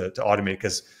to automate,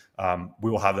 because we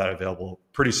will have that available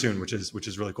pretty soon, which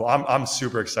is really cool. I'm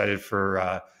super excited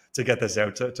to get this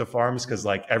out to farms, because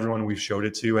everyone we've showed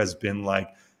it to has been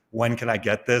when can I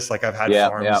get this? I've had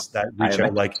farms that reach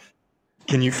out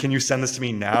can you send this to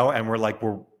me now? And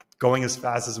we're going as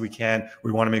fast as we can.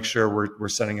 We want to make sure we're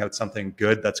sending out something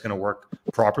good that's going to work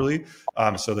properly.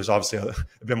 So there's obviously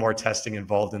a bit more testing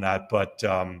involved in that, but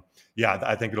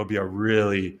I think it'll be a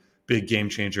really big game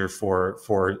changer for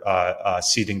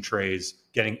seeding trays,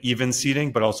 getting even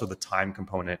seeding, but also the time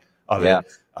component of it.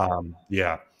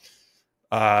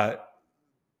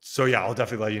 So I'll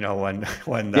definitely let you know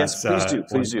when that's. Yes,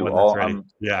 please do.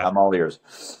 I'm all ears.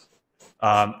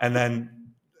 And then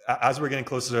as we're getting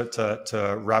closer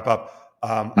to wrap up,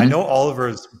 I know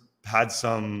Oliver's had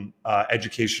some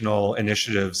educational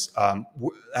initiatives.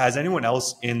 Has anyone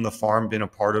else in the farm been a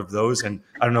part of those? And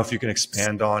I don't know if you can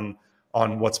expand on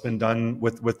what's been done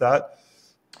with that.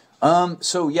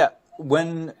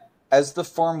 As the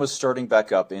farm was starting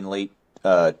back up in late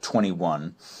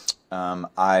 21,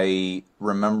 I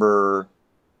remember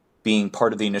being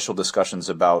part of the initial discussions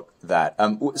about that.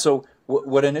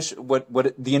 What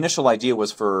the initial idea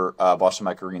was for Boston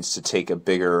Microgreens to take a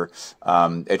bigger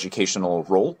educational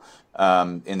role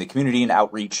in the community and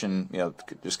outreach, and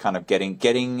just kind of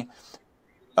getting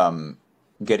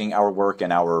our work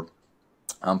and our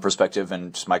perspective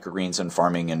and just microgreens and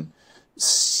farming and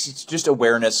just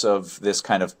awareness of this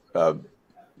kind of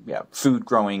food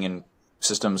growing and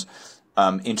systems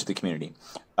into the community.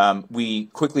 We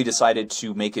quickly decided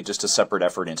to make it just a separate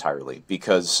effort entirely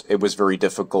because it was very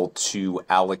difficult to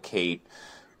allocate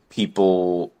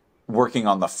people working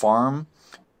on the farm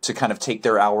to kind of take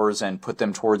their hours and put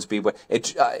them towards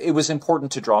it was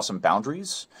important to draw some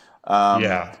boundaries.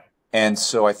 And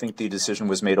so I think the decision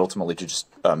was made ultimately to just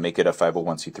make it a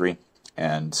 501c3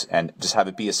 and just have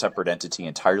it be a separate entity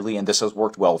entirely. And this has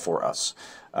worked well for us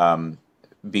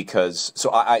because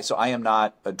I am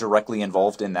not directly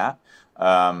involved in that.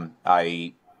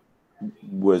 I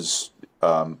was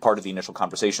part of the initial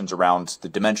conversations around the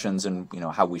dimensions and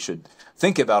how we should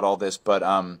think about all this, but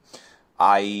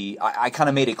I kind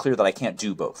of made it clear that I can't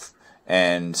do both.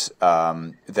 And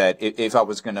that if I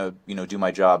was going to, do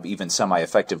my job even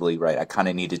semi-effectively, right, I kind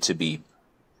of needed to be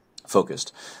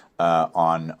focused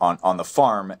on the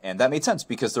farm, and that made sense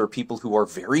because there are people who are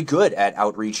very good at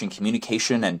outreach and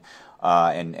communication and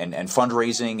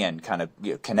fundraising and kind of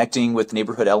connecting with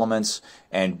neighborhood elements,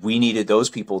 and we needed those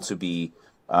people to be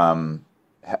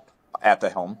at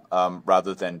the helm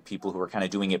rather than people who are kind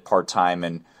of doing it part time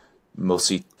and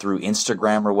mostly through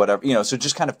Instagram or whatever. So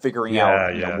just kind of figuring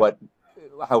out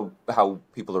how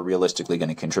people are realistically going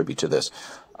to contribute to this.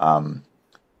 So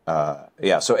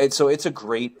it's a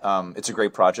great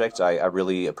project. I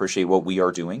really appreciate what we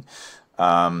are doing.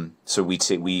 So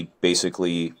BYFP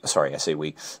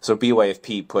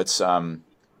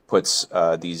puts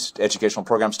these educational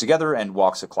programs together and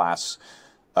walks a class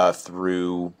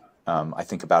through I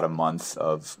think about a month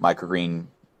of microgreen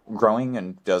growing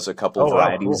and does a couple of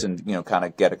varieties and kind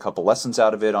of get a couple lessons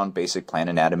out of it on basic plant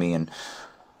anatomy and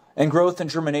growth and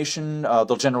germination.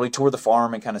 They'll generally tour the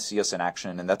farm and kind of see us in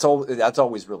action, and that's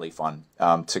always really fun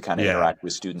to kind of interact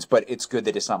with students. But it's good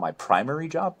that it's not my primary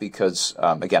job because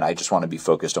again, I just want to be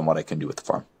focused on what I can do with the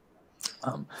farm.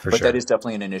 That is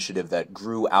definitely an initiative that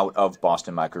grew out of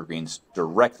Boston Microgreens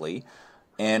directly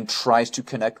and tries to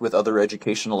connect with other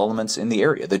educational elements in the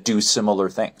area that do similar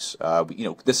things.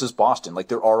 This is Boston. Like,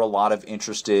 there are a lot of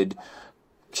interested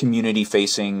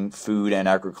community-facing food and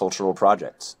agricultural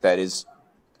projects. That is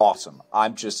awesome.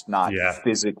 I'm just not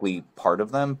physically part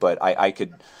of them, but I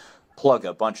could plug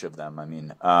a bunch of them. I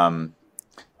mean,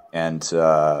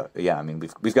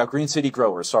 we've got Green City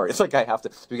Growers. Sorry, it's like I have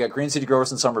to. We got Green City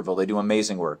Growers in Somerville. They do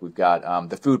amazing work. We've got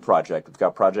the Food Project. We've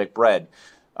got Project Bread.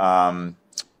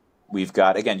 We've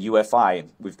got, again, UFI.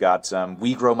 We've got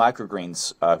We Grow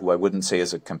Microgreens, who I wouldn't say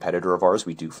is a competitor of ours.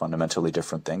 We do fundamentally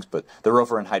different things, but they're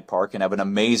over in Hyde Park and have an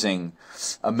amazing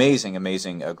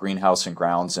greenhouse and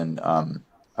grounds, and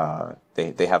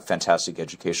they have fantastic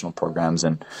educational programs,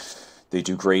 and they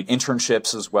do great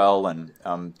internships as well, and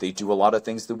they do a lot of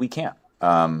things that we can't. They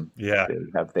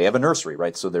have a nursery,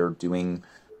 right? So they're doing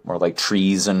more like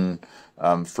trees and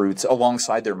fruits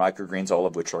alongside their microgreens, all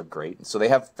of which are great. So they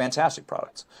have fantastic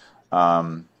products.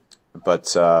 So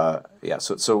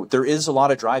there is a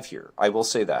lot of drive here. I will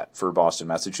say that for Boston,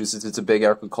 Massachusetts, it's a big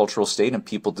agricultural state, and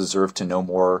people deserve to know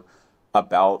more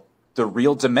about the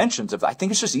real dimensions of it. I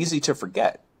think it's just easy to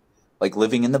forget. Like,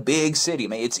 living in the big city,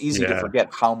 it's easy to forget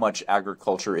how much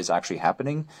agriculture is actually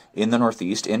happening in the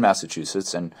Northeast, in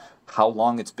Massachusetts, and how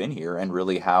long it's been here, and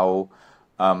really how,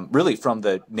 really from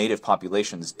the native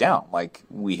populations down, like,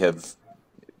 we have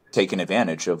taken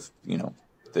advantage of,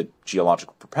 the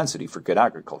geological propensity for good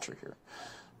agriculture here.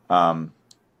 And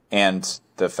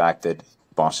the fact that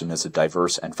Boston is a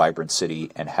diverse and vibrant city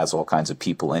and has all kinds of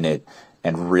people in it,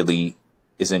 and really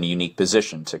is in a unique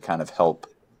position to kind of help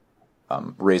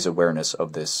raise awareness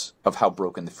of this, of how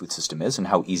broken the food system is and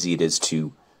how easy it is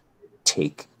to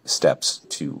take steps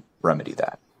to remedy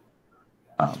that.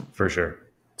 For sure.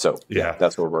 So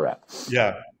that's where we're at.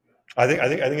 Yeah. I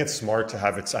think it's smart to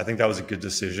have it. I think that was a good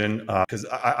decision because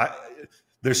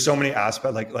there's so many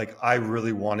aspects. Like I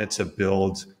really wanted to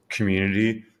build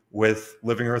community with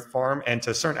Living Earth Farm, and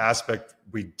to a certain aspect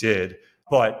we did,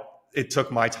 but it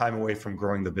took my time away from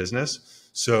growing the business.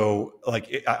 So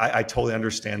I totally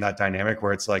understand that dynamic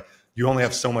where it's like you only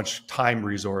have so much time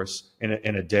resource in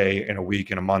a day, in a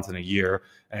week, in a month, in a year,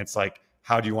 and it's like,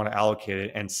 how do you want to allocate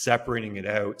it? And separating it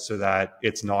out so that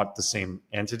it's not the same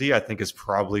entity, I think, is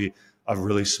probably a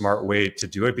really smart way to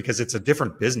do it, because it's a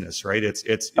different business, right?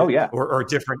 Or a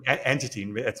different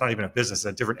entity. It's not even a business, it's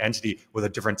a different entity with a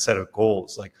different set of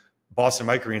goals. Like, Boston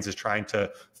Microgreens is trying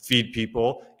to feed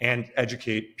people and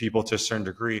educate people to a certain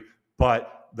degree,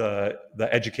 but the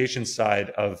education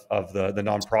side of the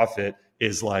nonprofit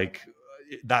is like,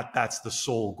 that's the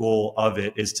sole goal of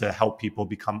it, is to help people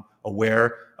become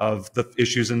aware of the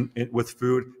issues with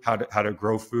food, how to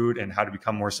grow food, and how to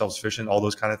become more self-sufficient, all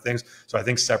those kind of things. So I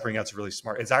think separating out's really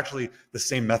smart. It's actually the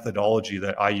same methodology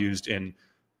that I used in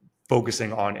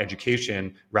focusing on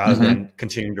education rather than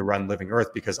continuing to run Living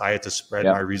Earth, because I had to spread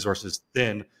my resources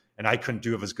thin, and I couldn't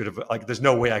do it as good of like, there's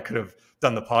no way I could have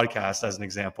done the podcast as an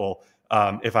example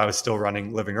if I was still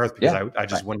running Living Earth, because I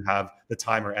just wouldn't have the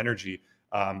time or energy.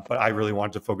 But I really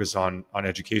wanted to focus on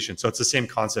education. So it's the same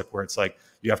concept where it's like,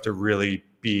 you have to really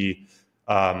be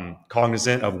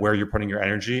cognizant of where you're putting your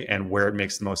energy and where it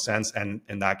makes the most sense. And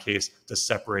in that case, to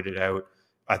separate it out,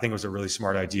 I think it was a really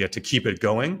smart idea to keep it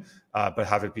going, but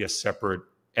have it be a separate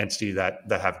entity that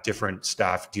have different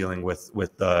staff dealing with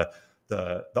the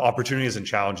opportunities and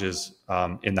challenges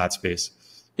in that space.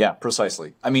 Yeah,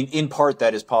 precisely. I mean, in part,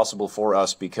 that is possible for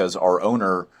us because our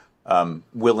owner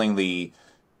willingly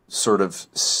sort of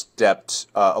stepped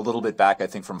a little bit back, I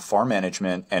think, from farm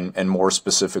management and more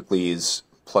specifically is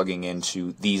plugging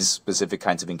into these specific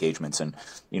kinds of engagements and,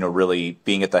 really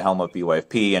being at the helm of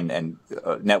BYFP and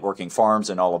networking farms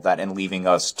and all of that, and leaving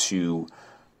us to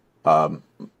not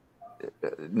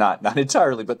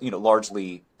entirely, but,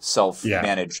 largely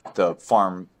self-manage the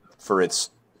farm for its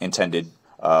intended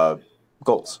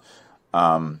goals.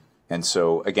 And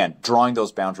so, again, drawing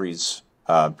those boundaries,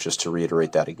 just to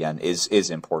reiterate that again, is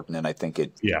important. And I think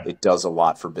it does a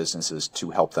lot for businesses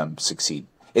to help them succeed.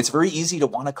 It's very easy to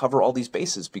want to cover all these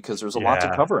bases because there's a lot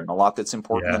to cover and a lot that's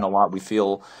important and a lot we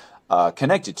feel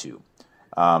connected to.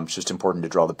 It's just important to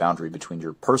draw the boundary between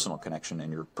your personal connection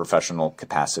and your professional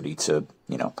capacity to,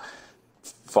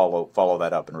 follow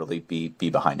that up and really be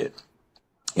behind it.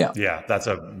 Yeah. Yeah. That's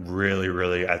a really,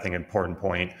 really, I think, important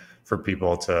point for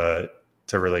people to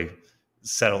really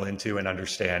settle into and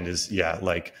understand is, I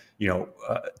think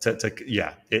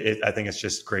it's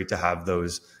just great to have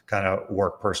those kind of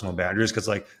work personal boundaries, because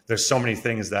like there's so many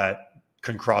things that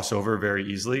can cross over very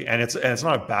easily, and it's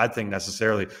not a bad thing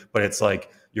necessarily, but it's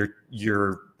like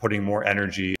you're putting more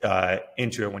energy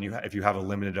into it when if you have a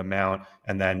limited amount,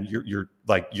 and then you're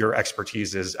like, your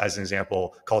expertise is, as an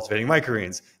example, cultivating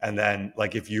microgreens, and then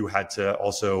like if you had to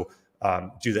also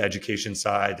do the education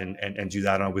side and do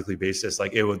that on a weekly basis,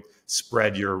 like it would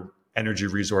spread your energy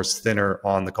resource thinner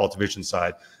on the cultivation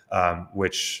side,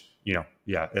 which,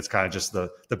 it's kind of just the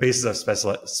basis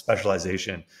of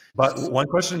specialization. But one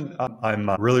question I'm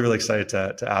really, really excited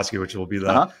to ask you, which will be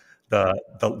the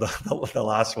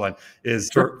last one, is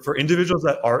for individuals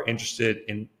that are interested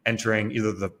in entering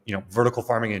either the vertical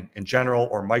farming in general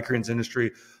or microgreens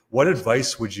industry. What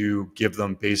advice would you give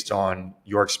them based on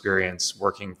your experience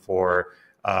working for,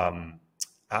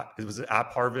 was it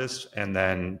App Harvest and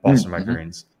then Boston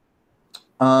Microgreens?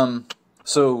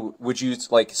 So would you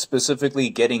like specifically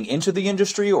getting into the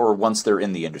industry or once they're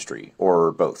in the industry,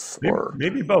 or both?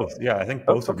 Maybe both. Yeah, I think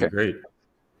both would be great.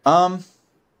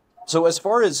 So as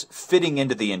far as fitting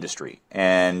into the industry,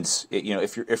 and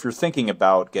if you're thinking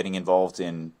about getting involved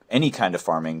in any kind of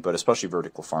farming, but especially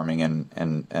vertical farming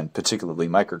and particularly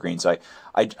microgreens,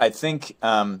 I think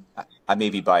I may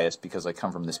be biased because I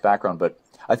come from this background, but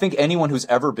I think anyone who's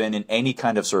ever been in any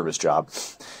kind of service job,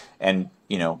 and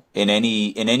in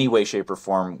any way, shape, or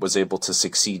form was able to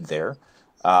succeed there,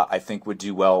 I think would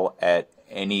do well at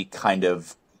any kind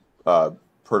of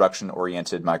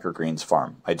production-oriented microgreens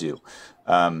farm. I do.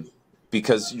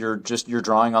 Because you're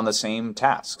drawing on the same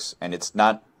tasks, and it's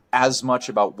not as much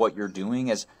about what you're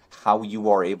doing as how you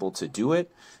are able to do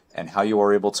it and how you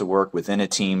are able to work within a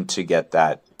team to get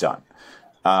that done.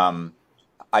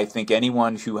 I think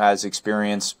anyone who has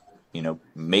experience,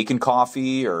 making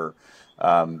coffee or,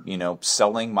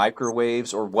 selling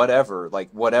microwaves or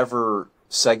whatever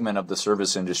segment of the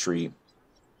service industry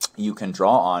you can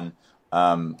draw on,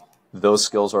 those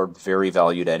skills are very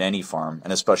valued at any farm,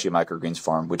 and especially a microgreens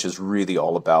farm, which is really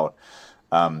all about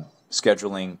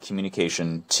scheduling,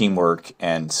 communication, teamwork,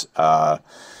 and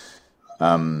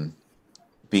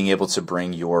being able to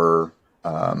bring your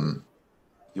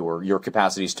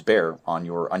capacities to bear on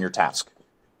your task.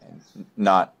 And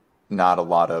not a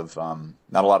lot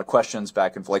of questions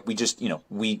back and forth. Like we just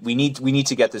we need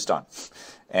to get this done,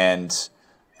 and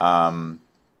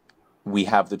we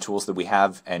have the tools that we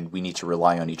have, and we need to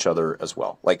rely on each other as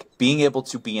well. Like being able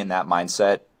to be in that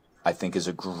mindset, I think, is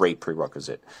a great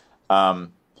prerequisite.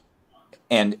 And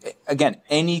again,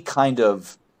 any kind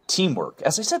of teamwork,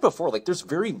 as I said before, like there's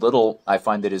very little I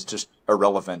find that is just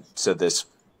irrelevant to this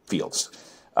field.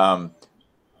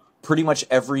 Pretty much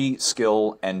every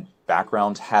skill and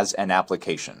background has an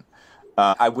application.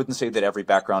 I wouldn't say that every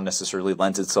background necessarily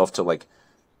lends itself to like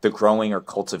the growing or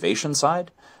cultivation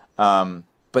side.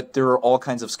 but there are all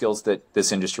kinds of skills that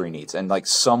this industry needs, and like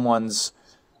someone's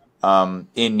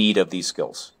in need of these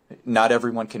skills. Not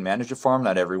everyone can manage a farm.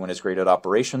 Not everyone is great at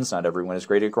operations. Not everyone is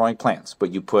great at growing plants.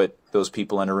 But you put those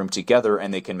people in a room together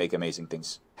and they can make amazing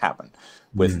things happen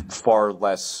with far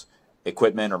less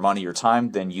equipment or money or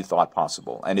time than you thought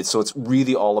possible. And it's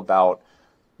really all about,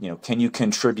 can you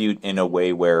contribute in a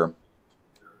way where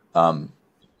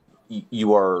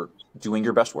you are doing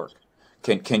your best work?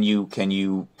 Can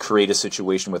you create a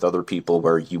situation with other people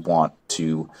where you want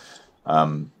to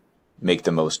make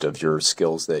the most of your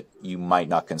skills that you might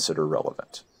not consider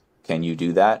relevant? Can you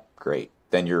do that? Great.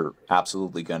 Then you're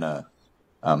absolutely gonna,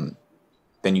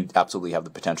 then you absolutely have the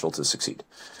potential to succeed.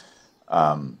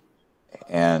 If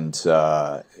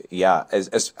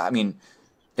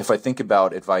I think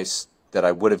about advice that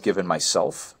I would have given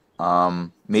myself,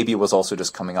 maybe it was also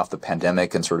just coming off the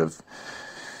pandemic and sort of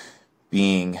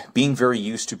being very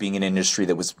used to being in an industry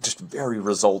that was just very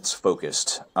results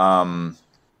focused.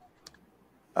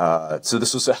 So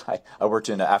this was, I worked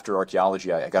after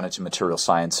archaeology, I got into material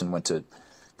science and went to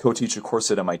co-teach a course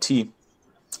at MIT,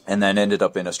 and then ended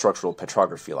up in a structural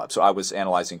petrography lab. So I was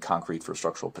analyzing concrete for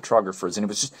structural petrographers, and it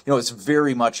was just, it's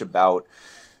very much about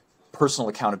personal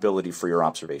accountability for your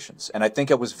observations. And I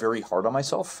think I was very hard on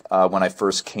myself when I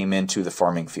first came into the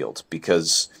farming field,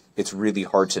 because it's really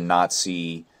hard to not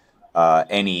see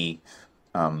any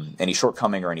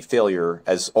shortcoming or any failure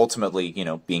as ultimately,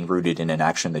 being rooted in an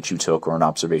action that you took or an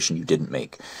observation you didn't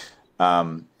make.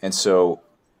 And so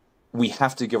we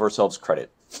have to give ourselves credit,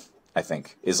 I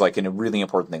think, is like a really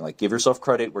important thing. Like, give yourself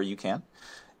credit where you can,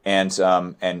 and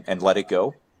let it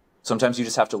go. Sometimes you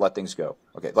just have to let things go.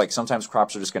 Okay. Like, sometimes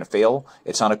crops are just going to fail.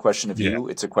 It's not a question of you.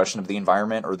 It's a question of the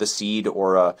environment or the seed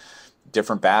or a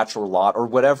different batch or lot or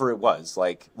whatever it was.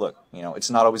 Like, look, it's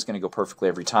not always going to go perfectly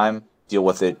every time. Deal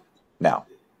with it now.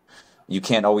 You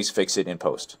can't always fix it in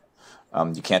post.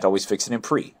 You can't always fix it in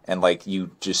pre. And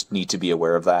you just need to be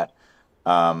aware of that,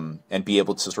 and be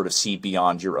able to sort of see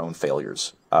beyond your own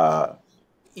failures, or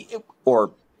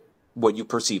what you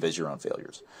perceive as your own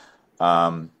failures.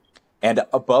 And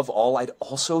above all, I'd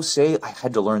also say, I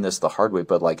had to learn this the hard way,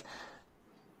 but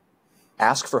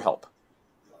ask for help.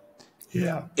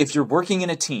 Yeah. If you're working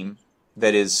in a team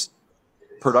that is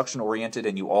production oriented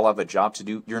and you all have a job to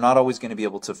do, you're not always going to be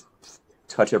able to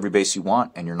touch every base you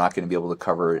want, and you're not going to be able to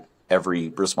cover every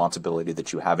responsibility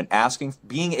that you have. And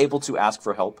being able to ask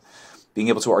for help, being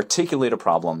able to articulate a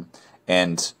problem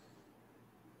and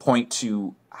point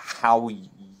to how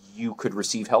you could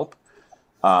receive help,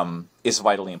 is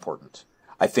vitally important.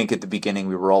 I think at the beginning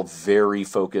we were all very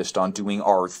focused on doing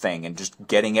our thing and just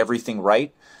getting everything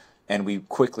right. And we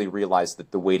quickly realized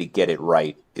that the way to get it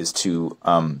right is to,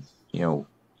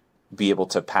 be able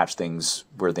to patch things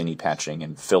where they need patching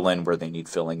and fill in where they need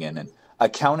filling in, and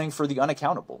accounting for the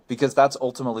unaccountable, because that's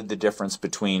ultimately the difference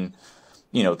between,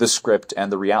 the script and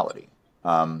the reality.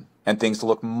 And things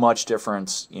look much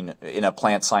different in a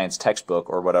plant science textbook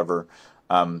or whatever,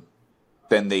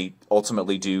 than they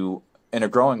ultimately do in a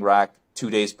growing rack 2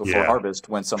 days before harvest,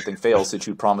 when something fails that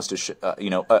you promised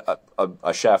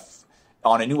a chef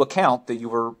on a new account that you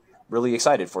were really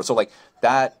excited for. So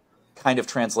that kind of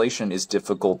translation is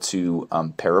difficult to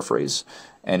paraphrase,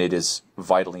 and it is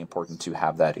vitally important to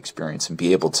have that experience and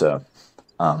be able to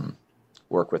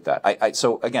work with that.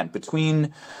 So again,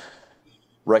 between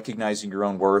recognizing your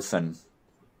own worth and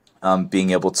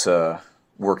being able to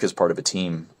work as part of a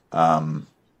team,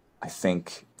 I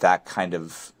think that kind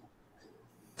of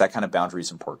boundary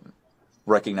is important.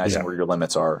 Recognizing where your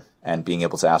limits are and being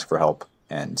able to ask for help,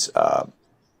 and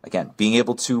again, being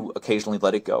able to occasionally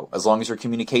let it go. As long as your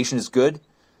communication is good,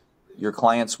 your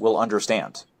clients will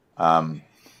understand.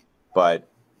 But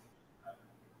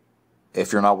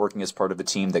if you're not working as part of a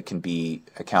team that can be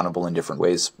accountable in different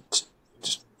ways,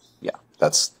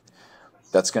 that's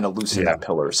going to loosen that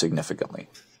pillar significantly.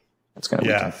 It's going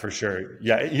to weaken. For sure.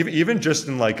 Yeah, even just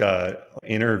in a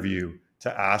interview,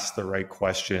 to ask the right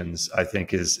questions, I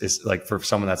think is for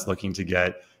someone that's looking to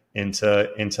get into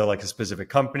a specific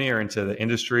company or into the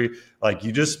industry,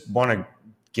 you just want to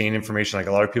gain information.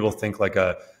 A lot of people think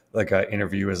a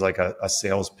interview is a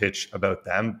sales pitch about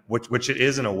them, which it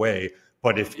is in a way.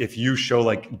 But if you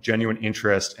show genuine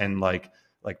interest and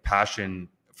passion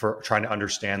for trying to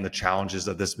understand the challenges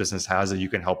that this business has that you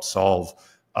can help solve,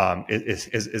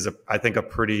 is I think a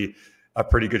pretty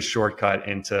good shortcut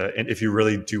into, and if you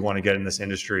really do want to get in this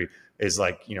industry, is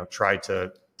try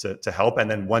to help.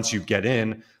 And then once you get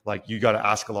in, you got to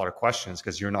ask a lot of questions,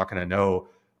 because you're not going to know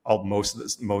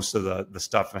most of the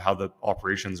stuff and how the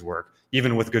operations work.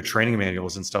 Even with good training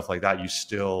manuals and stuff like that, you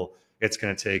still it's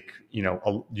going to take,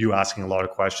 you asking a lot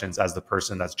of questions as the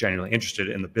person that's genuinely interested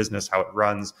in the business, how it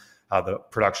runs, how the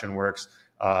production works.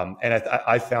 And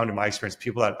I found in my experience,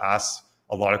 people that ask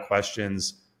a lot of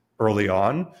questions early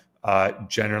on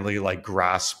generally like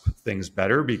grasp things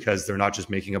better, because they're not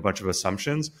just making a bunch of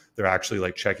assumptions. They're actually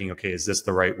like checking, okay, is this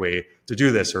the right way to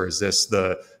do this? Or is this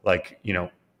the,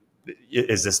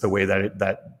 is this the way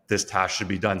that this task should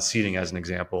be done? Seeding as an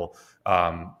example.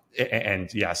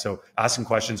 So asking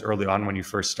questions early on when you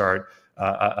first start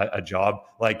a job,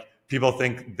 like people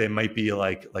think they might be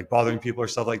like bothering people or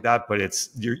stuff like that, but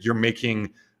you're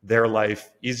making their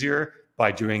life easier by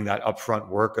doing that upfront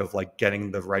work of like getting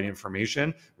the right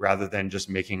information, rather than just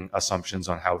making assumptions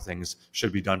on how things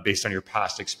should be done based on your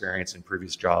past experience in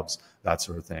previous jobs, that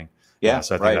sort of thing.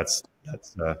 So I think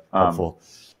that's helpful.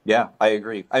 Yeah, I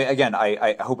agree.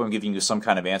 I hope I'm giving you some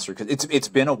kind of answer, because it's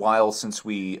been a while since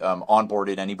we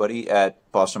onboarded anybody at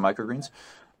Boston Microgreens.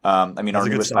 Our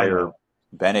newest hire,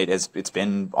 Bennett, it's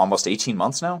been almost 18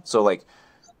 months now. So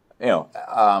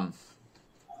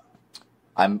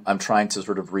I'm trying to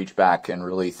sort of reach back and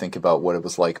really think about what it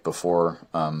was like before.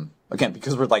 Again,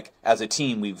 because we're like, as a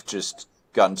team, we've just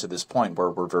gotten to this point where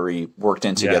we're very worked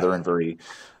in together and very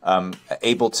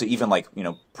able to even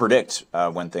predict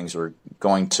when things are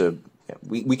going to.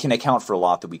 We can account for a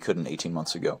lot that we couldn't 18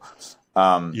 months ago.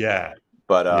 But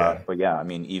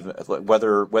even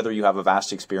whether you have a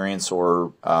vast experience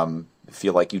or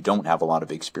feel like you don't have a lot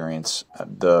of experience,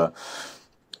 the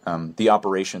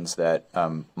operations that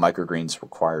microgreens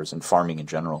requires and farming in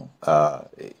general,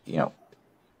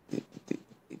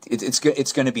 it's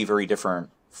going to be very different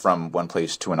from one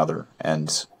place to another,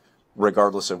 and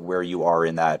regardless of where you are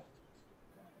in that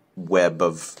web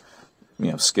of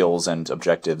skills and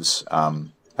objectives,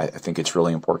 I think it's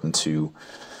really important to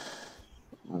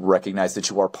recognize that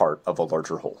you are part of a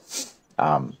larger whole.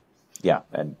 And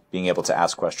being able to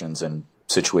ask questions and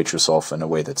situate yourself in a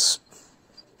way that's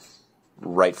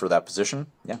right for that position,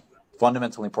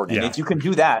 fundamentally important. And if you can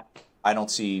do that, I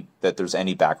don't see that there's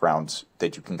any background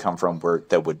that you can come from where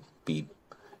that would be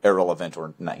irrelevant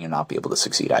or not be able to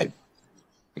succeed. I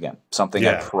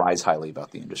prize highly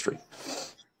about the industry.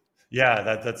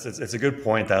 It's a good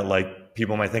point that like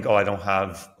people might think, oh, I don't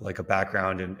have like a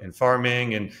background in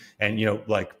farming, and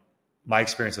like my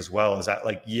experience as well is that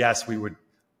like, yes, we would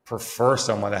prefer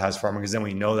someone that has farming, because then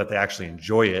we know that they actually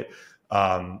enjoy it.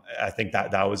 I think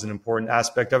that was an important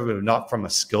aspect of it, but not from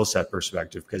a skill set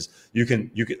perspective, because you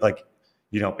can like,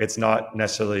 it's not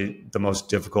necessarily the most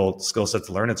difficult skill set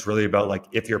to learn. It's really about like,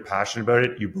 if you're passionate about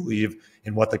it, you believe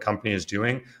in what the company is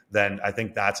doing, then I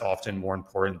think that's often more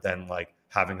important than like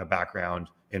having a background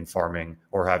in farming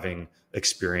or having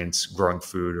experience growing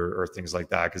food or things like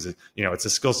that. Because it's a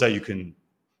skill set you can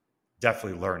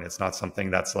definitely learn. It's not something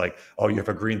that's like, oh, you have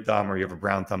a green thumb or you have a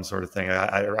brown thumb sort of thing.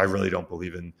 I really don't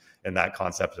believe in that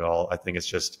concept at all. I think it's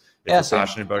just, if you're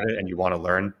passionate about it and you want to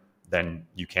learn, then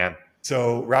you can.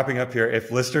 So wrapping up here,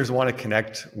 if listeners want to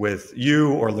connect with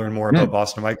you or learn more about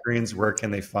Boston Microgreens, where can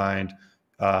they find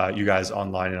you guys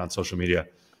online and on social media?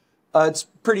 It's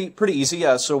pretty easy.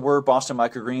 So we're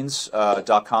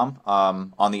bostonmicrogreens.com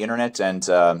on the internet, and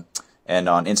on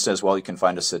Insta as well. You can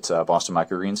find us at Boston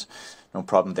Microgreens. No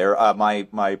problem there.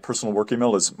 My personal work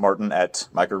email is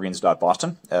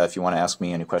martin@microgreens.boston. If you want to ask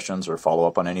me any questions or follow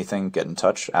up on anything, get in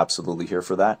touch. Absolutely here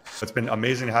for that. It's been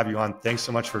amazing to have you on. Thanks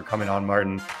so much for coming on,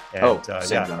 Martin. And,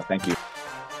 Jonah, thank you.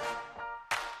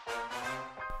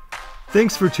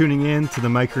 Thanks for tuning in to the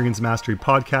Microgreens Mastery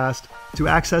podcast. To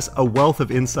access a wealth of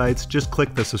insights, just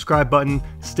click the subscribe button,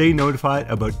 stay notified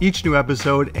about each new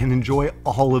episode, and enjoy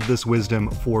all of this wisdom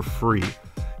for free.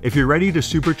 If you're ready to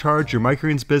supercharge your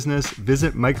microgreens business,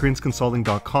 visit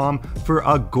microgreensconsulting.com for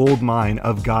a gold mine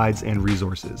of guides and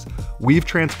resources. We've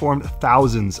transformed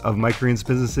thousands of microgreens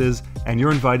businesses, and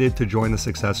you're invited to join the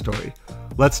success story.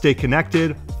 Let's stay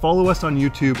connected. Follow us on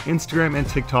YouTube, Instagram, and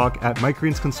TikTok at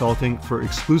Microgreens Consulting for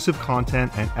exclusive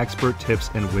content and expert tips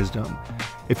and wisdom.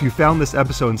 If you found this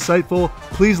episode insightful,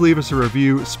 please leave us a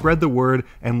review, spread the word,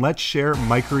 and let's share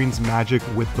Microgreens magic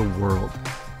with the world.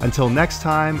 Until next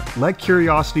time, let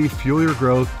curiosity fuel your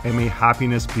growth, and may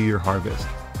happiness be your harvest.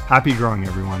 Happy growing,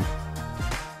 everyone.